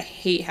movie, I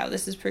hate how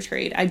this is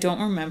portrayed. I don't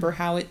remember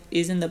how it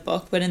is in the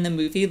book, but in the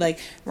movie, like,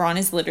 Ron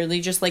is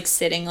literally just, like,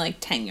 sitting, like,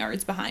 10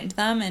 yards behind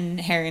them, and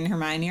Harry and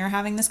Hermione are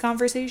having this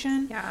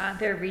conversation. Yeah,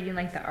 they're reading,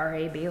 like, the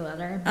R.A.B.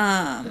 letter.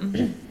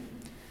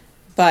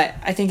 But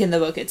I think in the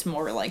book, it's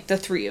more, like, the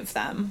 3 of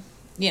them,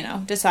 you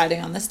know, deciding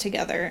on this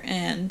together,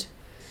 and,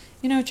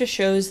 you know, it just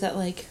shows that,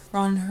 like,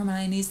 Ron and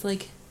Hermione's,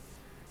 like,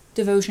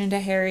 devotion to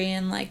Harry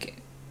and, like,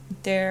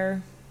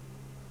 their,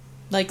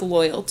 like,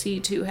 loyalty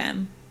to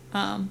him.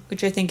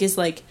 Which I think is,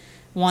 like,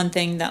 one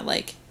thing that,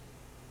 like,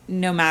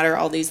 no matter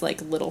all these, like,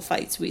 little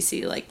fights we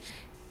see, like,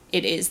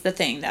 it is the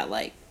thing that,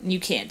 like, you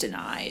can't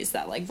deny is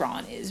that, like,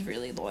 Ron is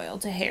really loyal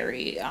to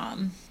Harry,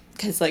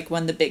 because, like,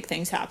 when the big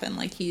things happen,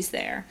 like, he's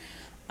there,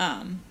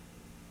 and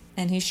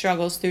he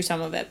struggles through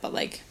some of it, but,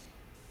 like,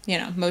 you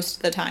know, most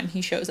of the time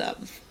he shows up.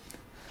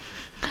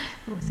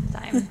 Most of the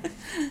time.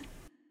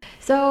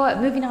 So,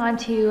 moving on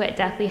to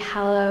Deathly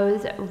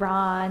Hallows,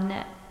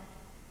 Ron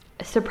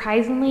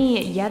surprisingly,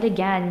 yet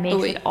again,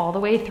 makes it all the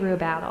way through a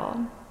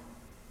battle.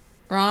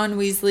 Ron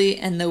Weasley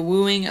and the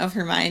wooing of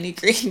Hermione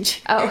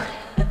Granger. Oh,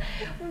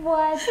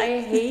 what?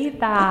 I hate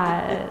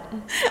that.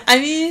 I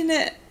mean...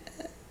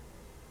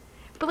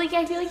 But, like,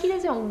 I feel like he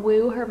doesn't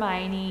woo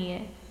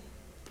Hermione.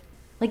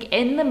 Like,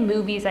 in the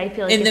movies, I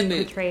feel like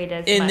it's portrayed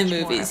as in much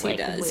the movies more he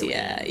like does, wooing.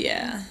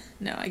 yeah.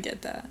 No, I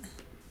get that.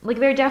 Like,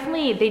 they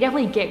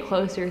definitely get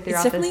closer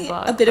throughout this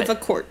book. A bit of a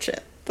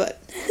courtship,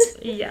 but...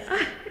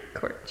 Yeah.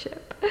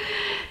 Courtship.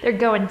 They're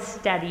going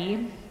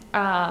steady.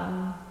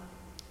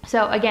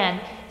 So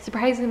again,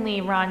 surprisingly,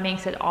 Ron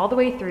makes it all the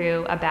way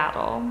through a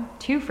battle.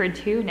 2 for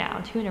 2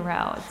 now, 2 in a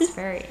row. It's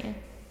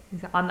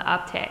he's on the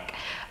uptick.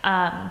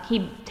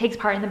 He takes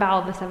part in the Battle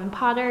of the Seven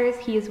Potters.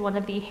 He is one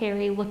of the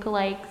Harry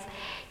lookalikes.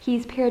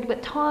 He's paired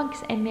with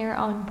Tonks, and they're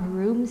on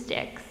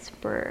broomsticks.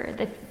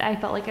 I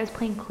felt like I was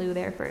playing Clue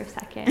there for a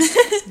second.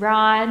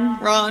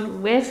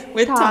 Ron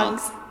with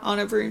Tonks on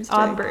a broomstick.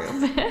 On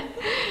broom.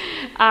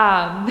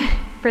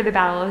 For the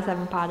Battle of the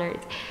Seven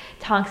Potters.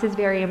 Tonks is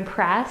very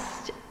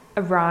impressed.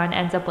 Ron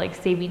ends up like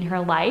saving her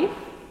life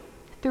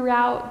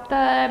throughout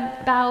the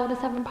Battle of the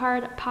Seven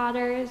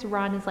Potters.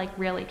 Ron is like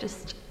really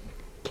just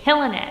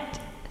killing it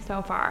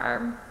so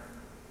far.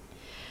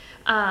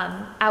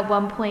 At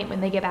one point,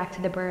 when they get back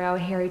to the burrow,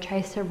 Harry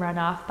tries to run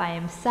off by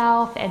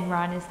himself, and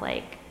Ron is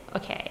like,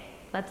 okay,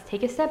 let's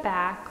take a step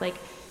back. Like,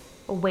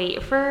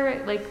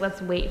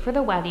 let's wait for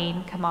the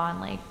wedding. Come on,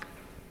 like,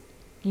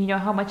 you know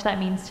how much that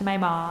means to my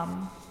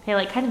mom. He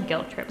like kind of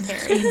guilt trips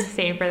Harry,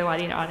 same for the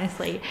wedding,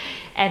 honestly.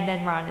 And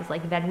then Ron is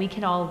like, then we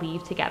can all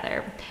leave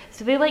together.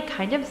 So they like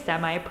kind of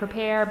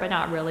semi-prepare, but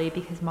not really,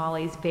 because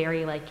Molly's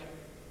very like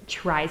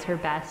tries her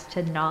best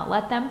to not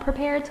let them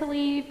prepare to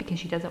leave because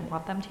she doesn't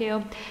want them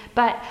to.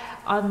 But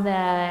on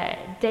the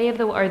day of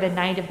the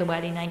night of the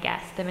wedding, I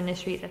guess, the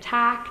ministry is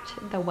attacked.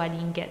 The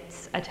wedding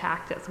gets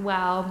attacked as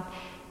well.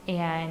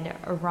 And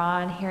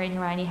Ron, Harry, and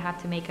Hermione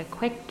have to make a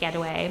quick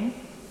getaway.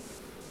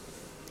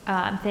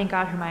 Thank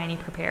God Hermione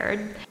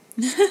prepared.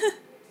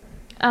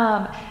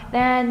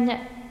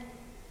 Then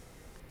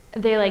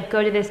they like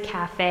go to this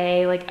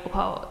cafe, like,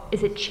 well,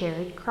 is it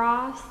Charing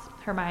Cross?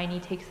 Hermione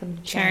takes them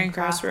to Charing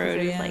Cross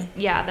Road,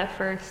 yeah. The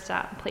first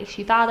place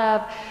she thought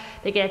of.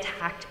 They get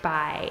attacked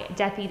by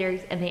Death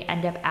Eaters, and they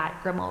end up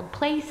at Grimmauld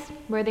Place,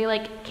 where they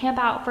like camp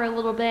out for a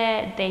little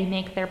bit. They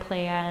make their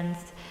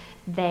plans.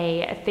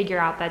 They figure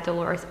out that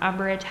Dolores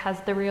Umbridge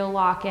has the real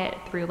locket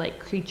through like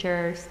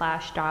Creature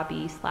 /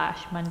 Dobby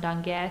 /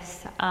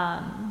 Mundungus.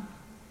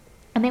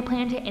 And they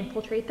plan to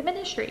infiltrate the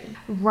ministry.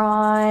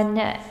 Ron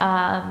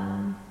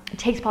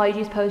takes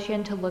Polyjuice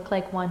Potion to look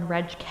like one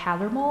Reg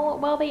Cattermole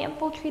while they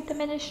infiltrate the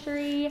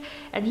ministry.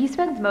 And he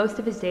spends most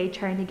of his day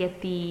trying to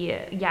get the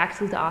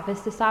Yaxley's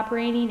office to stop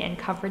raining and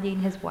comforting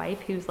his wife,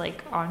 who's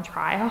like on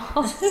trial,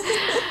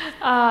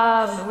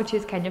 which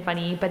is kind of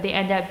funny. But they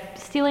end up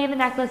stealing the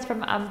necklace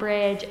from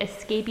Umbridge,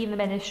 escaping the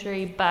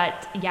ministry,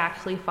 but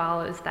Yaxley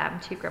follows them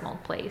to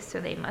Grimmauld Place,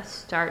 so they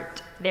must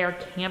start their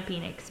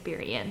camping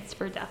experience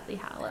for Deathly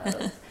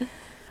Hallows.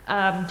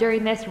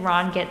 During this,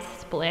 Ron gets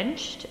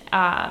splinched,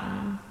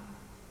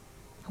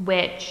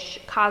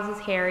 which causes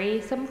Harry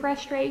some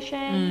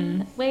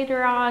frustration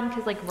later on,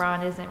 because like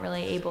Ron isn't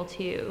really able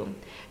to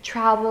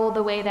travel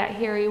the way that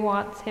Harry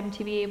wants him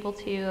to be able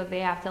to. They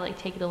have to like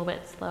take it a little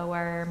bit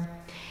slower.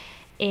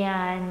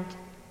 And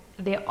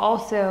they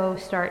also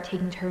start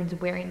taking turns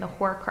wearing the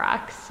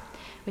Horcrux,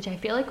 which I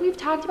feel like we've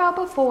talked about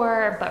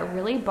before, but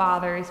really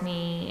bothers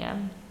me.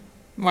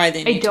 Why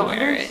they need to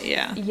wear it,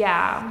 yeah.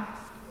 Yeah.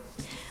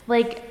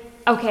 Like,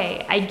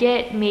 okay, I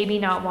get maybe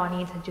not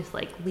wanting to just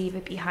like leave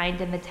it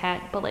behind in the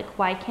tent, but like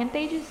why can't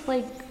they just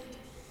like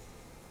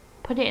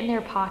put it in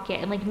their pocket?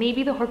 And like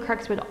maybe the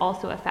Horcrux would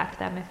also affect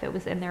them if it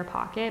was in their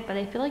pocket, but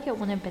I feel like it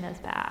wouldn't have been as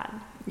bad.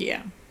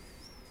 Yeah,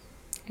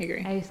 I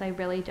agree. I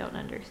really don't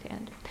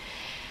understand.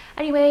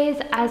 Anyways,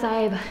 as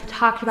I've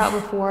talked about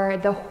before,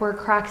 the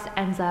Horcrux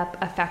ends up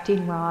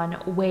affecting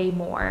Ron way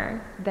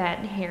more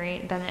than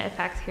it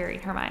affects Harry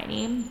and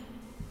Hermione.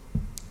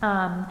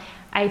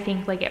 I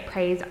think like it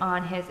preys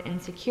on his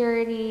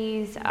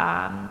insecurities,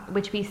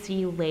 which we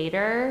see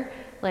later,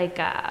 like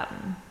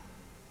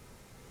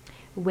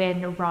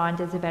when Ron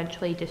does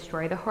eventually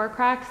destroy the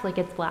Horcrux, like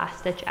its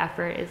last ditch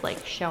effort is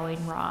like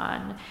showing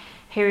Ron,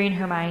 Harry and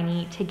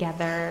Hermione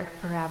together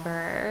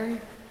forever.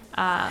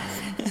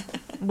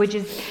 Which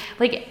is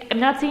like, I'm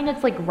not saying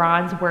it's like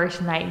Ron's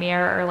worst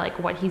nightmare or like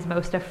what he's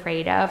most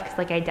afraid of, because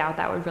like I doubt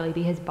that would really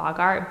be his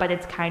Boggart, but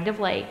it's kind of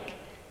like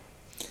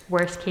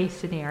worst case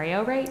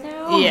scenario right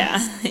now.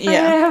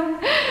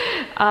 Yeah.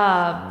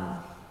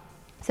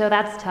 So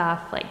that's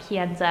tough. Like he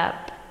ends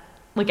up,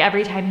 like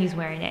every time he's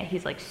wearing it,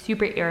 he's like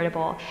super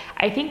irritable.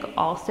 I think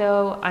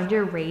also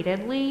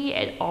underratedly,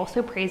 it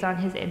also preys on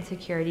his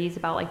insecurities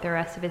about like the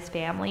rest of his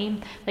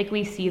family. Like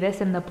we see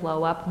this in the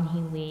blow up when he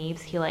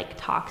leaves. He like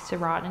talks to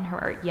Ron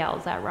and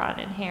yells at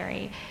Ron and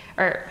Harry,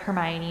 or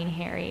Hermione and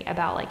Harry,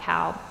 about like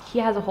how he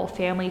has a whole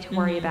family to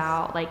worry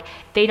about. Like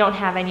they don't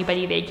have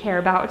anybody they care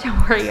about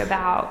to worry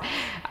about,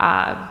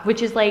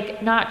 which is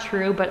like not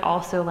true, but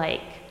also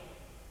like,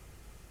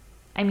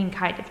 I mean,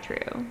 kind of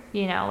true,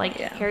 you know, like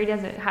Harry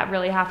doesn't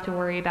really have to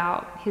worry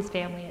about his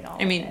family at all.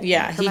 I mean, Harry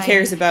Harry cares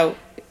cares about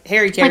the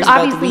Weasleys.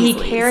 Obviously he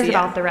cares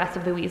about the rest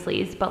of the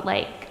Weasleys, but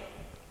like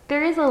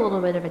there is a little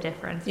bit of a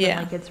difference when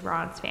like it's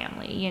Ron's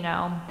family, you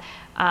know,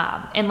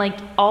 and like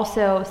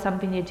also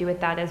something to do with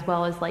that as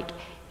well as like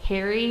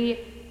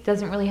Harry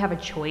doesn't really have a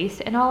choice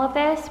in all of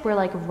this, where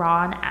like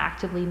Ron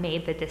actively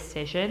made the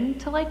decision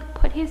to like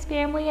put his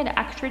family in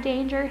extra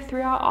danger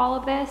throughout all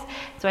of this.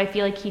 So I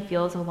feel like he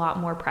feels a lot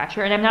more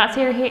pressure. And I'm not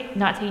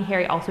saying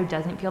Harry also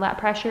doesn't feel that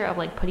pressure of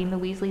like putting the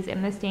Weasleys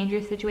in this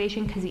dangerous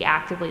situation, because he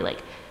actively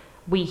like,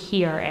 we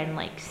hear and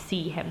like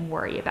see him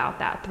worry about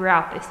that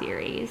throughout the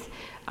series.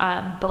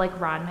 But like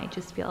Ron might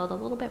just feel it a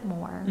little bit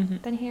more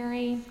than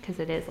Harry, because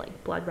it is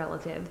like blood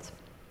relatives.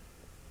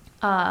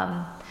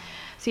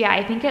 So yeah,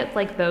 I think it's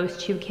like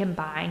those two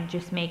combined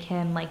just make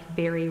him like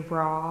very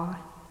raw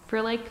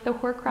for like the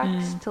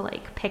Horcrux to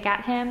like pick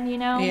at him, you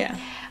know? Yeah.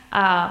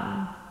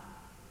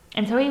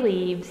 And so he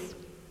leaves,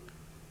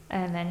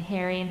 and then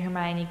Harry and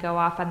Hermione go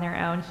off on their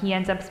own. He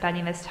ends up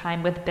spending this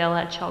time with Bill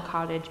at Shell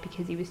Cottage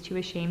because he was too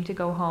ashamed to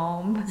go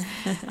home,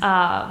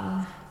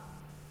 to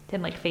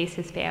like face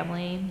his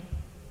family.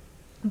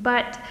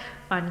 But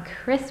on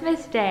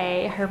Christmas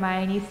Day,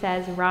 Hermione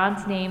says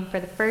Ron's name for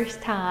the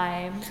first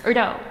time. Or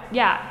no,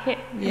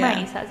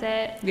 Hermione says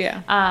it.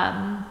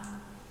 Yeah.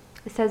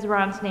 It says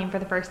Ron's name for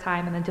the first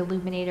time, and the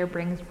Deluminator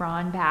brings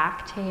Ron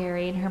back to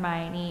Harry and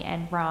Hermione,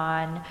 and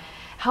Ron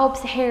helps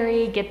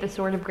Harry get the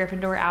Sword of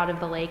Gryffindor out of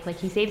the lake. Like,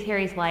 he saves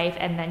Harry's life,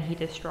 and then he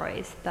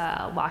destroys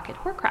the Locket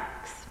Horcrux.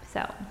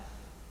 So,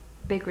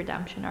 big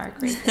redemption arc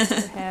right there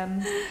for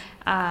him.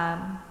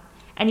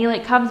 And he,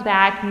 like, comes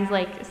back, and he's,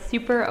 like,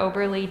 super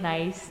overly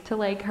nice to,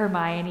 like,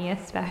 Hermione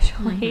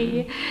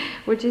especially,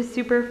 which is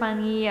super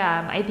funny.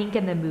 I think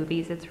in the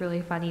movies it's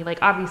really funny. Like,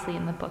 obviously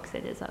in the books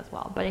it is as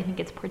well, but I think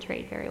it's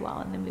portrayed very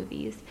well in the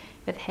movies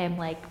with him,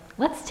 like,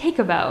 let's take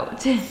a vote.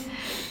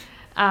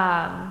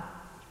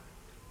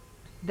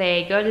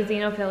 They go to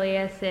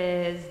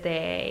Xenophilius's,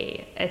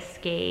 they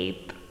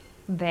escape,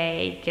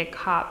 they get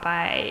caught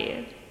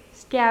by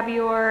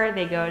Scabior,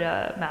 they go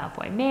to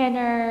Malfoy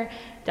Manor,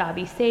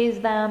 Dobby saves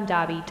them,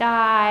 Dobby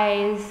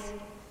dies.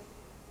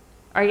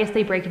 Or I guess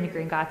they break into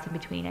Gringotts in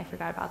between, I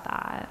forgot about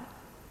that.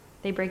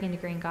 They break into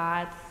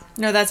Gringotts.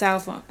 No, that's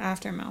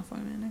after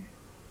Malfoy Manor.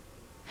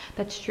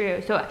 That's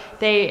true. So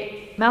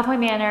they, Malfoy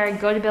Manor,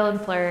 go to Bill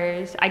and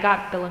Fleur's. I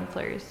got Bill and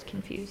Fleur's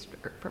confused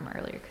from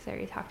earlier because I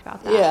already talked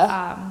about that.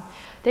 Yeah.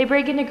 They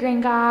break into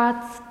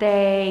Gringotts.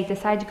 They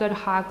decide to go to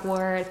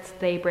Hogwarts.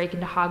 They break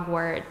into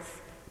Hogwarts.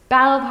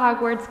 Battle of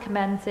Hogwarts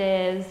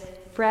commences.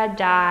 Fred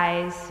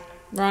dies.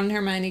 Ron and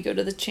Hermione go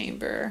to the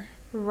chamber.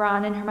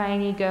 Ron and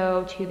Hermione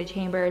go to the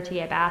chamber to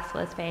get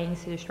Basilisk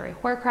Fangs to destroy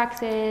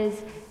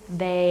Horcruxes.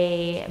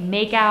 They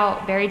make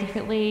out very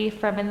differently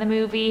from in the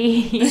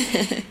movie.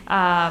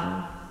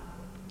 Ron,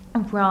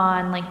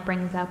 like,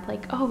 brings up,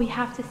 like, oh,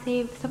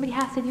 somebody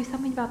has to do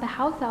something about the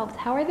house elves.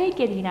 How are they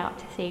getting out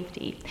to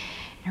safety?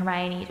 And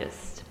Hermione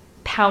just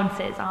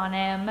pounces on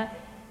him.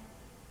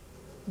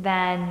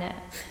 Then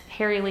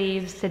Harry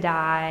leaves to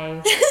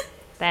die.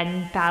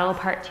 Then Battle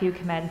Part 2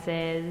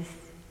 commences.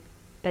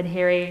 Then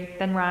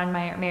Ron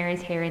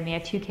marries Harry, and they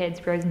have 2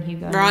 kids, Rose and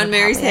Hugo. Ron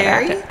marries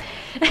Harry?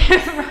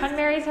 Ron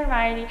marries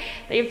Hermione.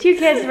 They have 2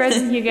 kids, Rose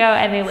and Hugo,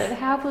 and they live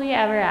happily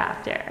ever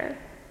after.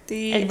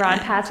 And Ron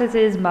passes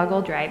his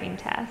Muggle driving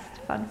test.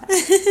 Fun fact.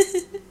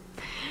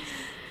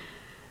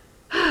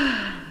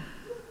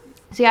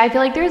 So yeah, I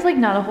feel like there's, like,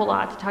 not a whole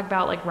lot to talk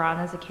about, like, Ron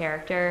as a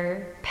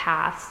character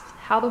past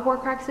how the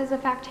Horcruxes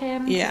affect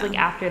him. Yeah. Like,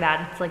 after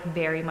that, it's, like,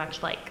 very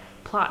much, like,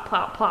 plot,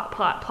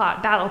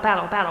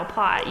 battle,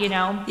 plot, you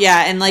know?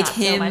 Yeah, and, like, Not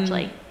him... so much,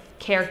 like,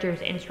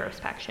 character's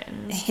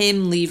introspection.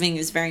 Him leaving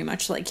is very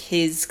much, like,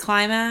 his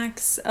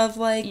climax of,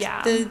 like,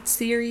 Yeah. the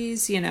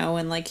series, you know,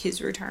 and, like,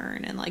 his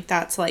return. And, like,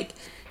 that's, like,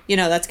 you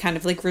know, that's kind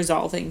of, like,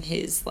 resolving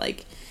his,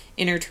 like,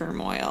 inner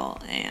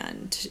turmoil.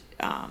 And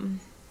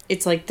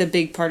it's, like, the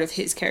big part of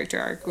his character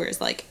arc.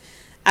 Whereas, like,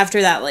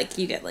 after that, like,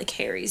 you get, like,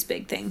 Harry's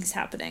big things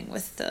happening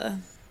with the,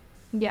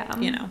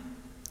 you know,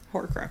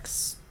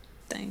 Horcrux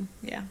thing.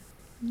 Yeah.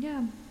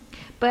 Yeah.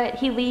 But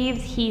he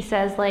leaves, he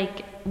says,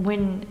 like,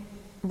 when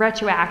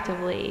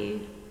retroactively,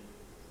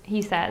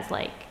 he says,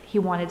 like, he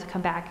wanted to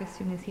come back as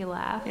soon as he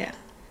left. Yeah.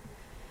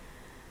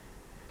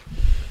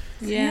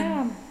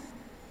 Yeah.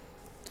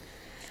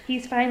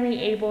 He's finally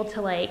able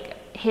to,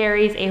 like,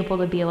 Harry's able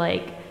to be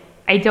like,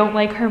 I don't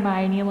like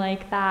Hermione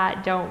like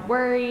that, don't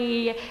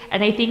worry.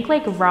 And I think,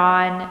 like,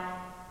 Ron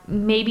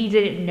maybe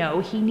didn't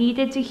know he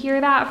needed to hear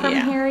that from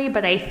Harry,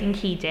 but I think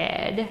he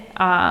did.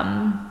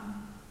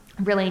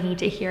 Really need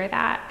to hear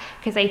that,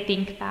 because I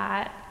think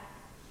that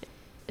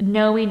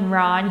knowing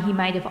Ron, he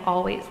might have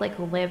always, like,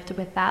 lived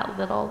with that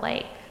little,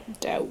 like,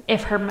 Doubt.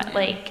 if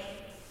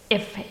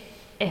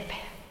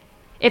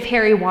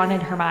Harry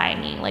wanted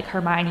Hermione, like,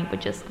 Hermione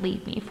would just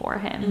leave me for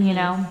him, you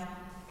know?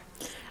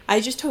 I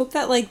just hope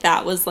that, like,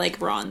 that was, like,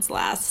 Ron's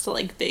last,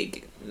 like,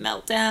 big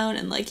meltdown.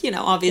 And, like, you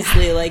know,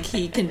 obviously, like,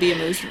 he can be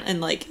emotional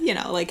and, like, you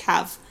know, like,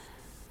 have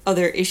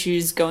other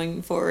issues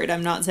going forward.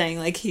 I'm not saying,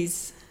 like,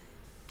 he's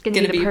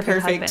gonna be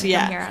perfect from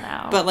here on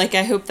out. But, like,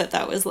 I hope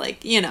that was,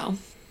 like, you know,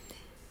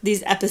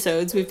 these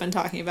episodes we've been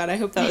talking about, I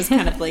hope that was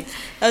kind of, like,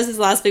 that was his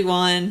last big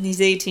one.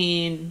 He's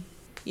 18.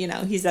 You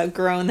know, he's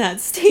outgrown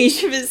that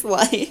stage of his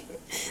life.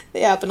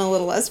 They happen a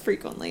little less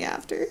frequently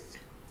after.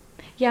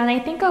 Yeah, and I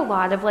think a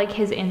lot of, like,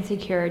 his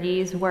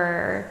insecurities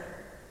were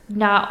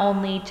not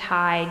only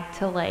tied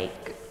to,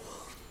 like,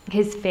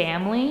 his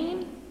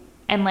family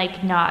and,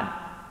 like,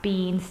 not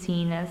being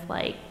seen as,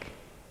 like,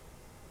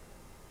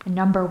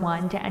 number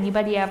one to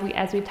anybody,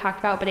 as we've talked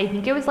about, but I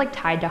think it was, like,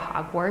 tied to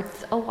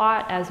Hogwarts a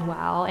lot as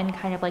well, and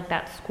kind of, like,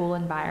 that school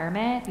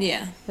environment.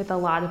 Yeah. With a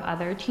lot of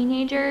other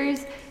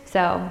teenagers.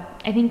 So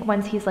I think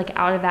once he's, like,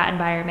 out of that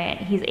environment,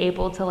 he's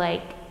able to,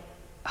 like,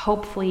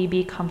 hopefully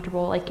be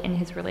comfortable, like, in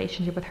his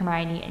relationship with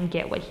Hermione and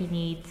get what he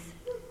needs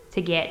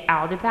to get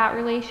out of that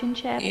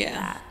relationship. Yeah.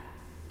 That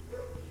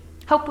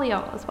hopefully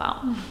all as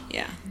well.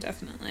 Yeah,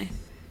 definitely.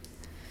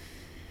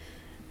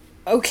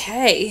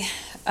 Okay.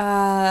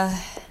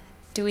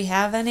 Do we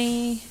have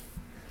any,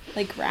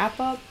 like, wrap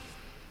up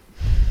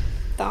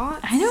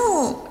thoughts? I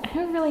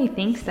don't really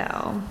think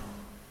so.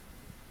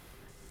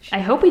 I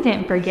hope we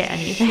didn't forget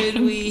anything. Should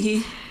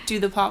we do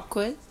the pop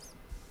quiz?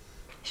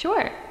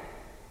 Sure.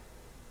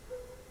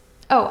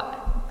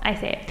 Oh, I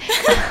say it.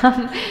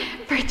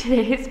 For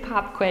today's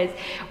pop quiz,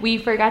 we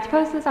forgot to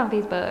post this on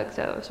Facebook,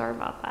 so sorry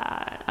about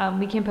that.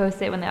 We can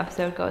post it when the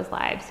episode goes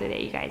live so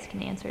that you guys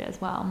can answer it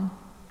as well.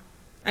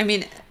 I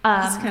mean, it's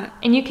kind of...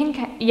 And you can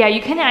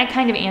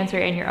kind of answer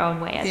it in your own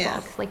way as Yeah.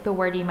 well, because like the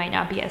wording might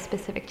not be as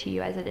specific to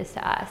you as it is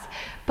to us.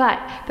 But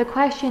the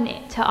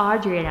question to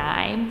Audrey and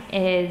I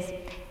is,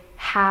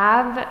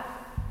 have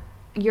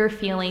your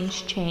feelings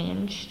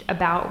changed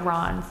about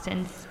Ron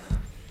since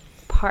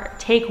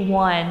take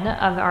 1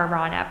 of our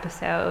Ron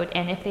episode,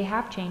 and if they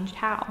have changed,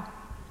 how?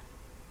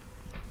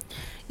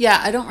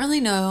 Yeah, I don't really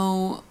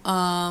know.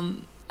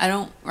 I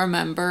don't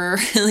remember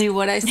really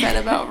what I said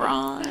about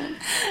Ron.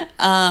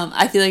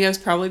 I feel like I was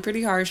probably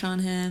pretty harsh on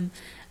him.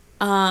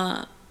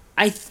 I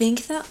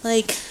think that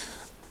like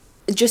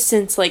just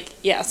since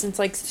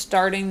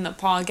starting the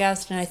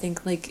podcast, and I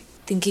think like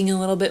thinking a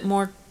little bit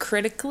more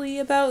critically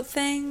about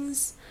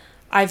things,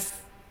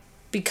 I've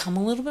become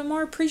a little bit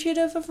more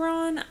appreciative of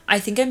Ron. I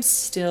think I'm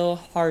still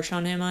harsh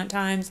on him at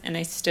times, and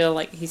I still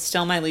he's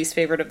still my least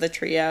favorite of the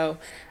trio.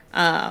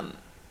 And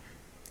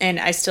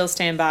I still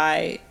stand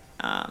by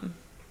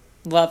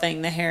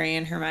loving the Harry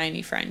and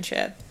Hermione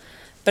friendship.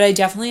 But I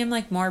definitely am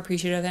like more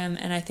appreciative of him,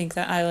 and I think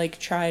that I like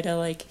try to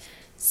like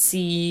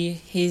see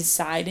his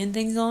side in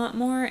things a lot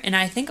more. And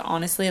I think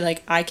honestly,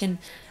 like I can,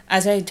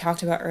 as I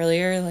talked about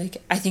earlier,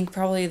 like I think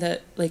probably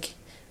that like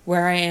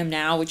where I am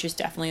now, which is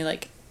definitely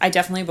like, I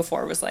definitely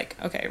before was like,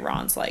 okay,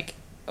 Ron's like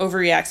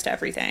overreacts to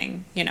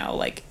everything, you know,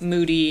 like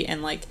moody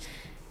and like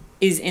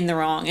is in the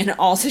wrong in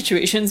all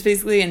situations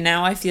basically. And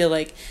now I feel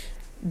like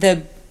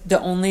the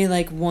only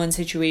like one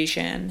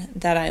situation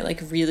that I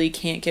like really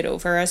can't get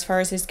over as far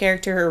as his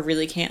character, or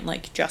really can't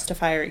like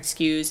justify or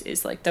excuse,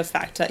 is like the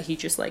fact that he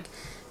just like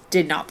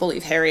did not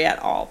believe Harry at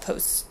all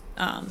post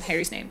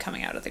Harry's name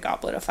coming out of the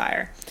Goblet of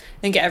Fire. I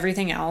think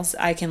everything else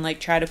I can like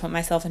try to put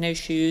myself in his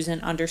shoes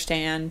and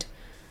understand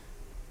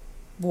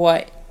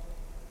what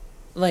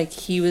like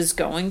he was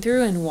going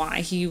through and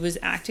why he was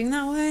acting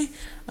that way.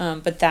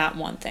 But that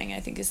one thing I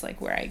think is like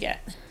where I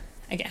get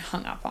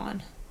hung up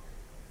on.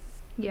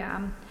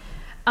 Yeah.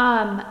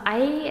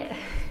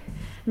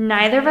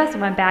 Neither of us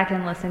went back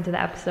and listened to the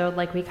episode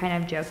like we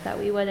kind of joked that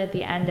we would at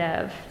the end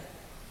of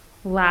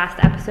last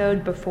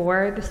episode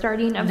before the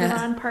starting of the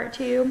Ron part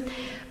 2.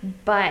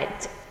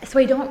 But so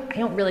I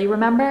don't really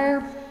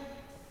remember,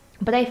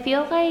 but I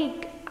feel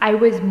like I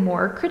was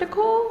more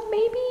critical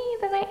maybe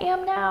than I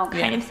am now,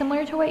 kind of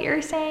similar to what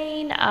you're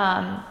saying.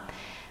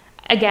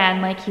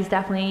 Again, like he's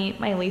definitely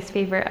my least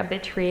favorite of the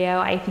trio.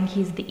 I think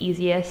he's the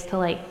easiest to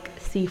like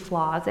see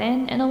flaws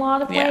in a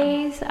lot of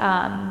ways.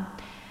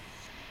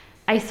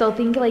 I still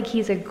think like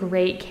he's a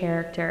great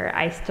character.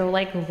 I still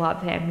like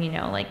love him, you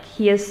know, like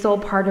he is still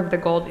part of the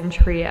Golden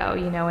Trio,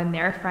 you know, and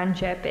their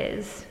friendship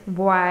is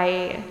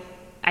why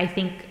I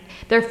think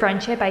their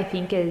friendship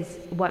is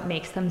what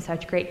makes them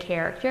such great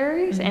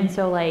characters. Mm-hmm. And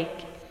so like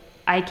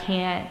I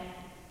can't,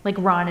 like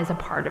Ron is a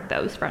part of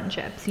those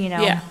friendships, you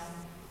know? Yeah.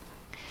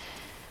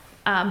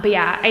 But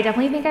yeah, I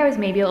definitely think I was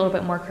maybe a little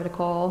bit more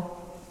critical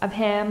of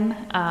him.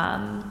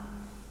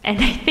 And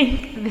I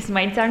think this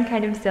might sound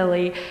kind of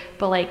silly,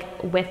 but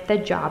like with the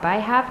job I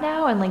have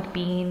now and like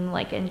being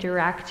like in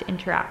direct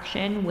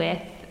interaction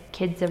with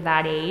kids of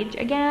that age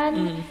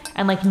again,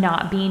 and like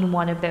not being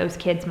one of those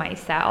kids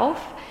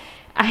myself,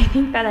 I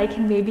think that I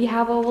can maybe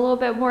have a little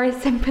bit more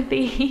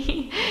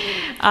sympathy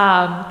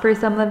for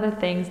some of the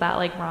things that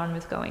like Ron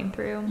was going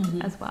through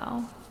as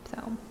well.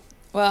 So.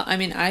 Well, I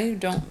mean, I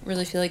don't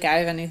really feel like I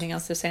have anything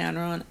else to say on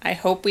Ron. I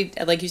hope we,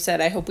 like you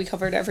said, I hope we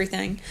covered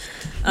everything.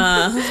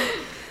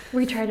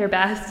 We tried our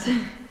best.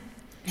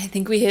 I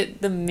think we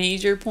hit the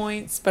major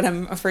points, but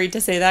I'm afraid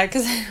to say that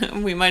because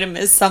we might have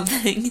missed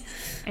something.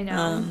 I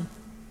know.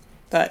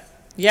 But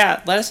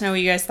yeah, let us know what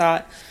you guys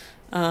thought,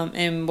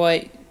 and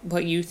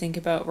what you think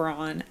about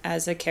Ron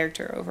as a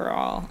character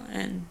overall,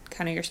 and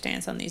kind of your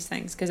stance on these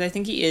things. Because I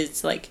think he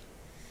is like,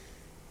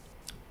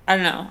 I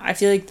don't know. I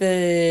feel like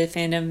the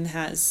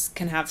fandom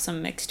can have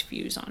some mixed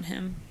views on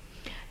him.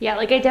 Yeah,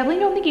 like I definitely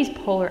don't think he's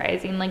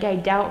polarizing. Like I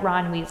doubt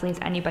Ron Weasley's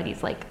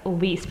anybody's like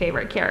least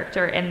favorite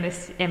character in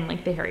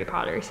like the Harry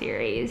Potter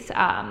series.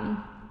 But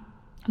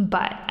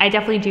I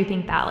definitely do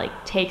think that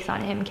like takes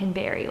on him can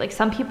vary. Like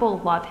some people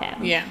love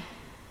him. Yeah.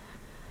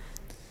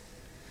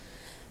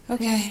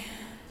 Okay.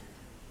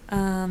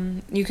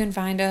 You can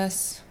find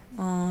us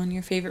on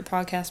your favorite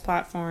podcast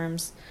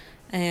platforms.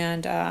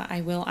 And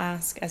I will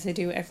ask, as I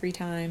do every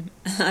time,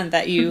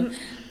 that you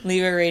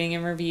leave a rating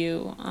and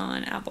review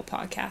on Apple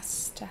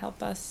Podcasts to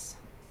help us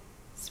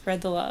spread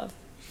the love.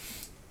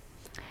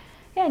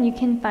 Yeah, and you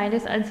can find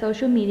us on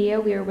social media.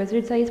 We are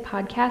Wizard Studies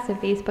Podcast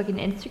on Facebook and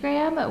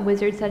Instagram,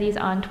 Wizard Studies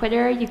on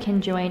Twitter. You can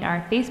join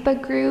our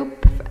Facebook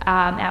group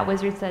at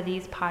Wizard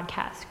Studies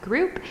Podcast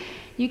Group.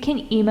 You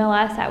can email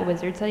us at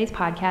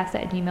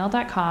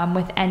wizardstudiespodcast@gmail.com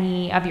with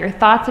any of your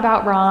thoughts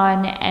about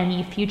Ron,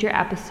 any future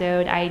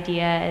episode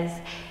ideas,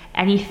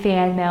 any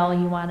fan mail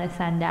you want to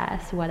send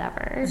us,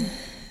 whatever.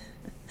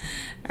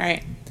 All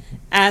right.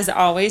 As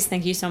always,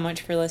 thank you so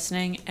much for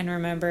listening. And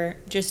remember,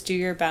 just do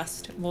your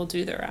best. We'll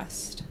do the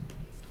rest.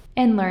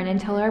 And learn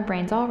until our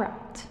brains all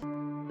rot.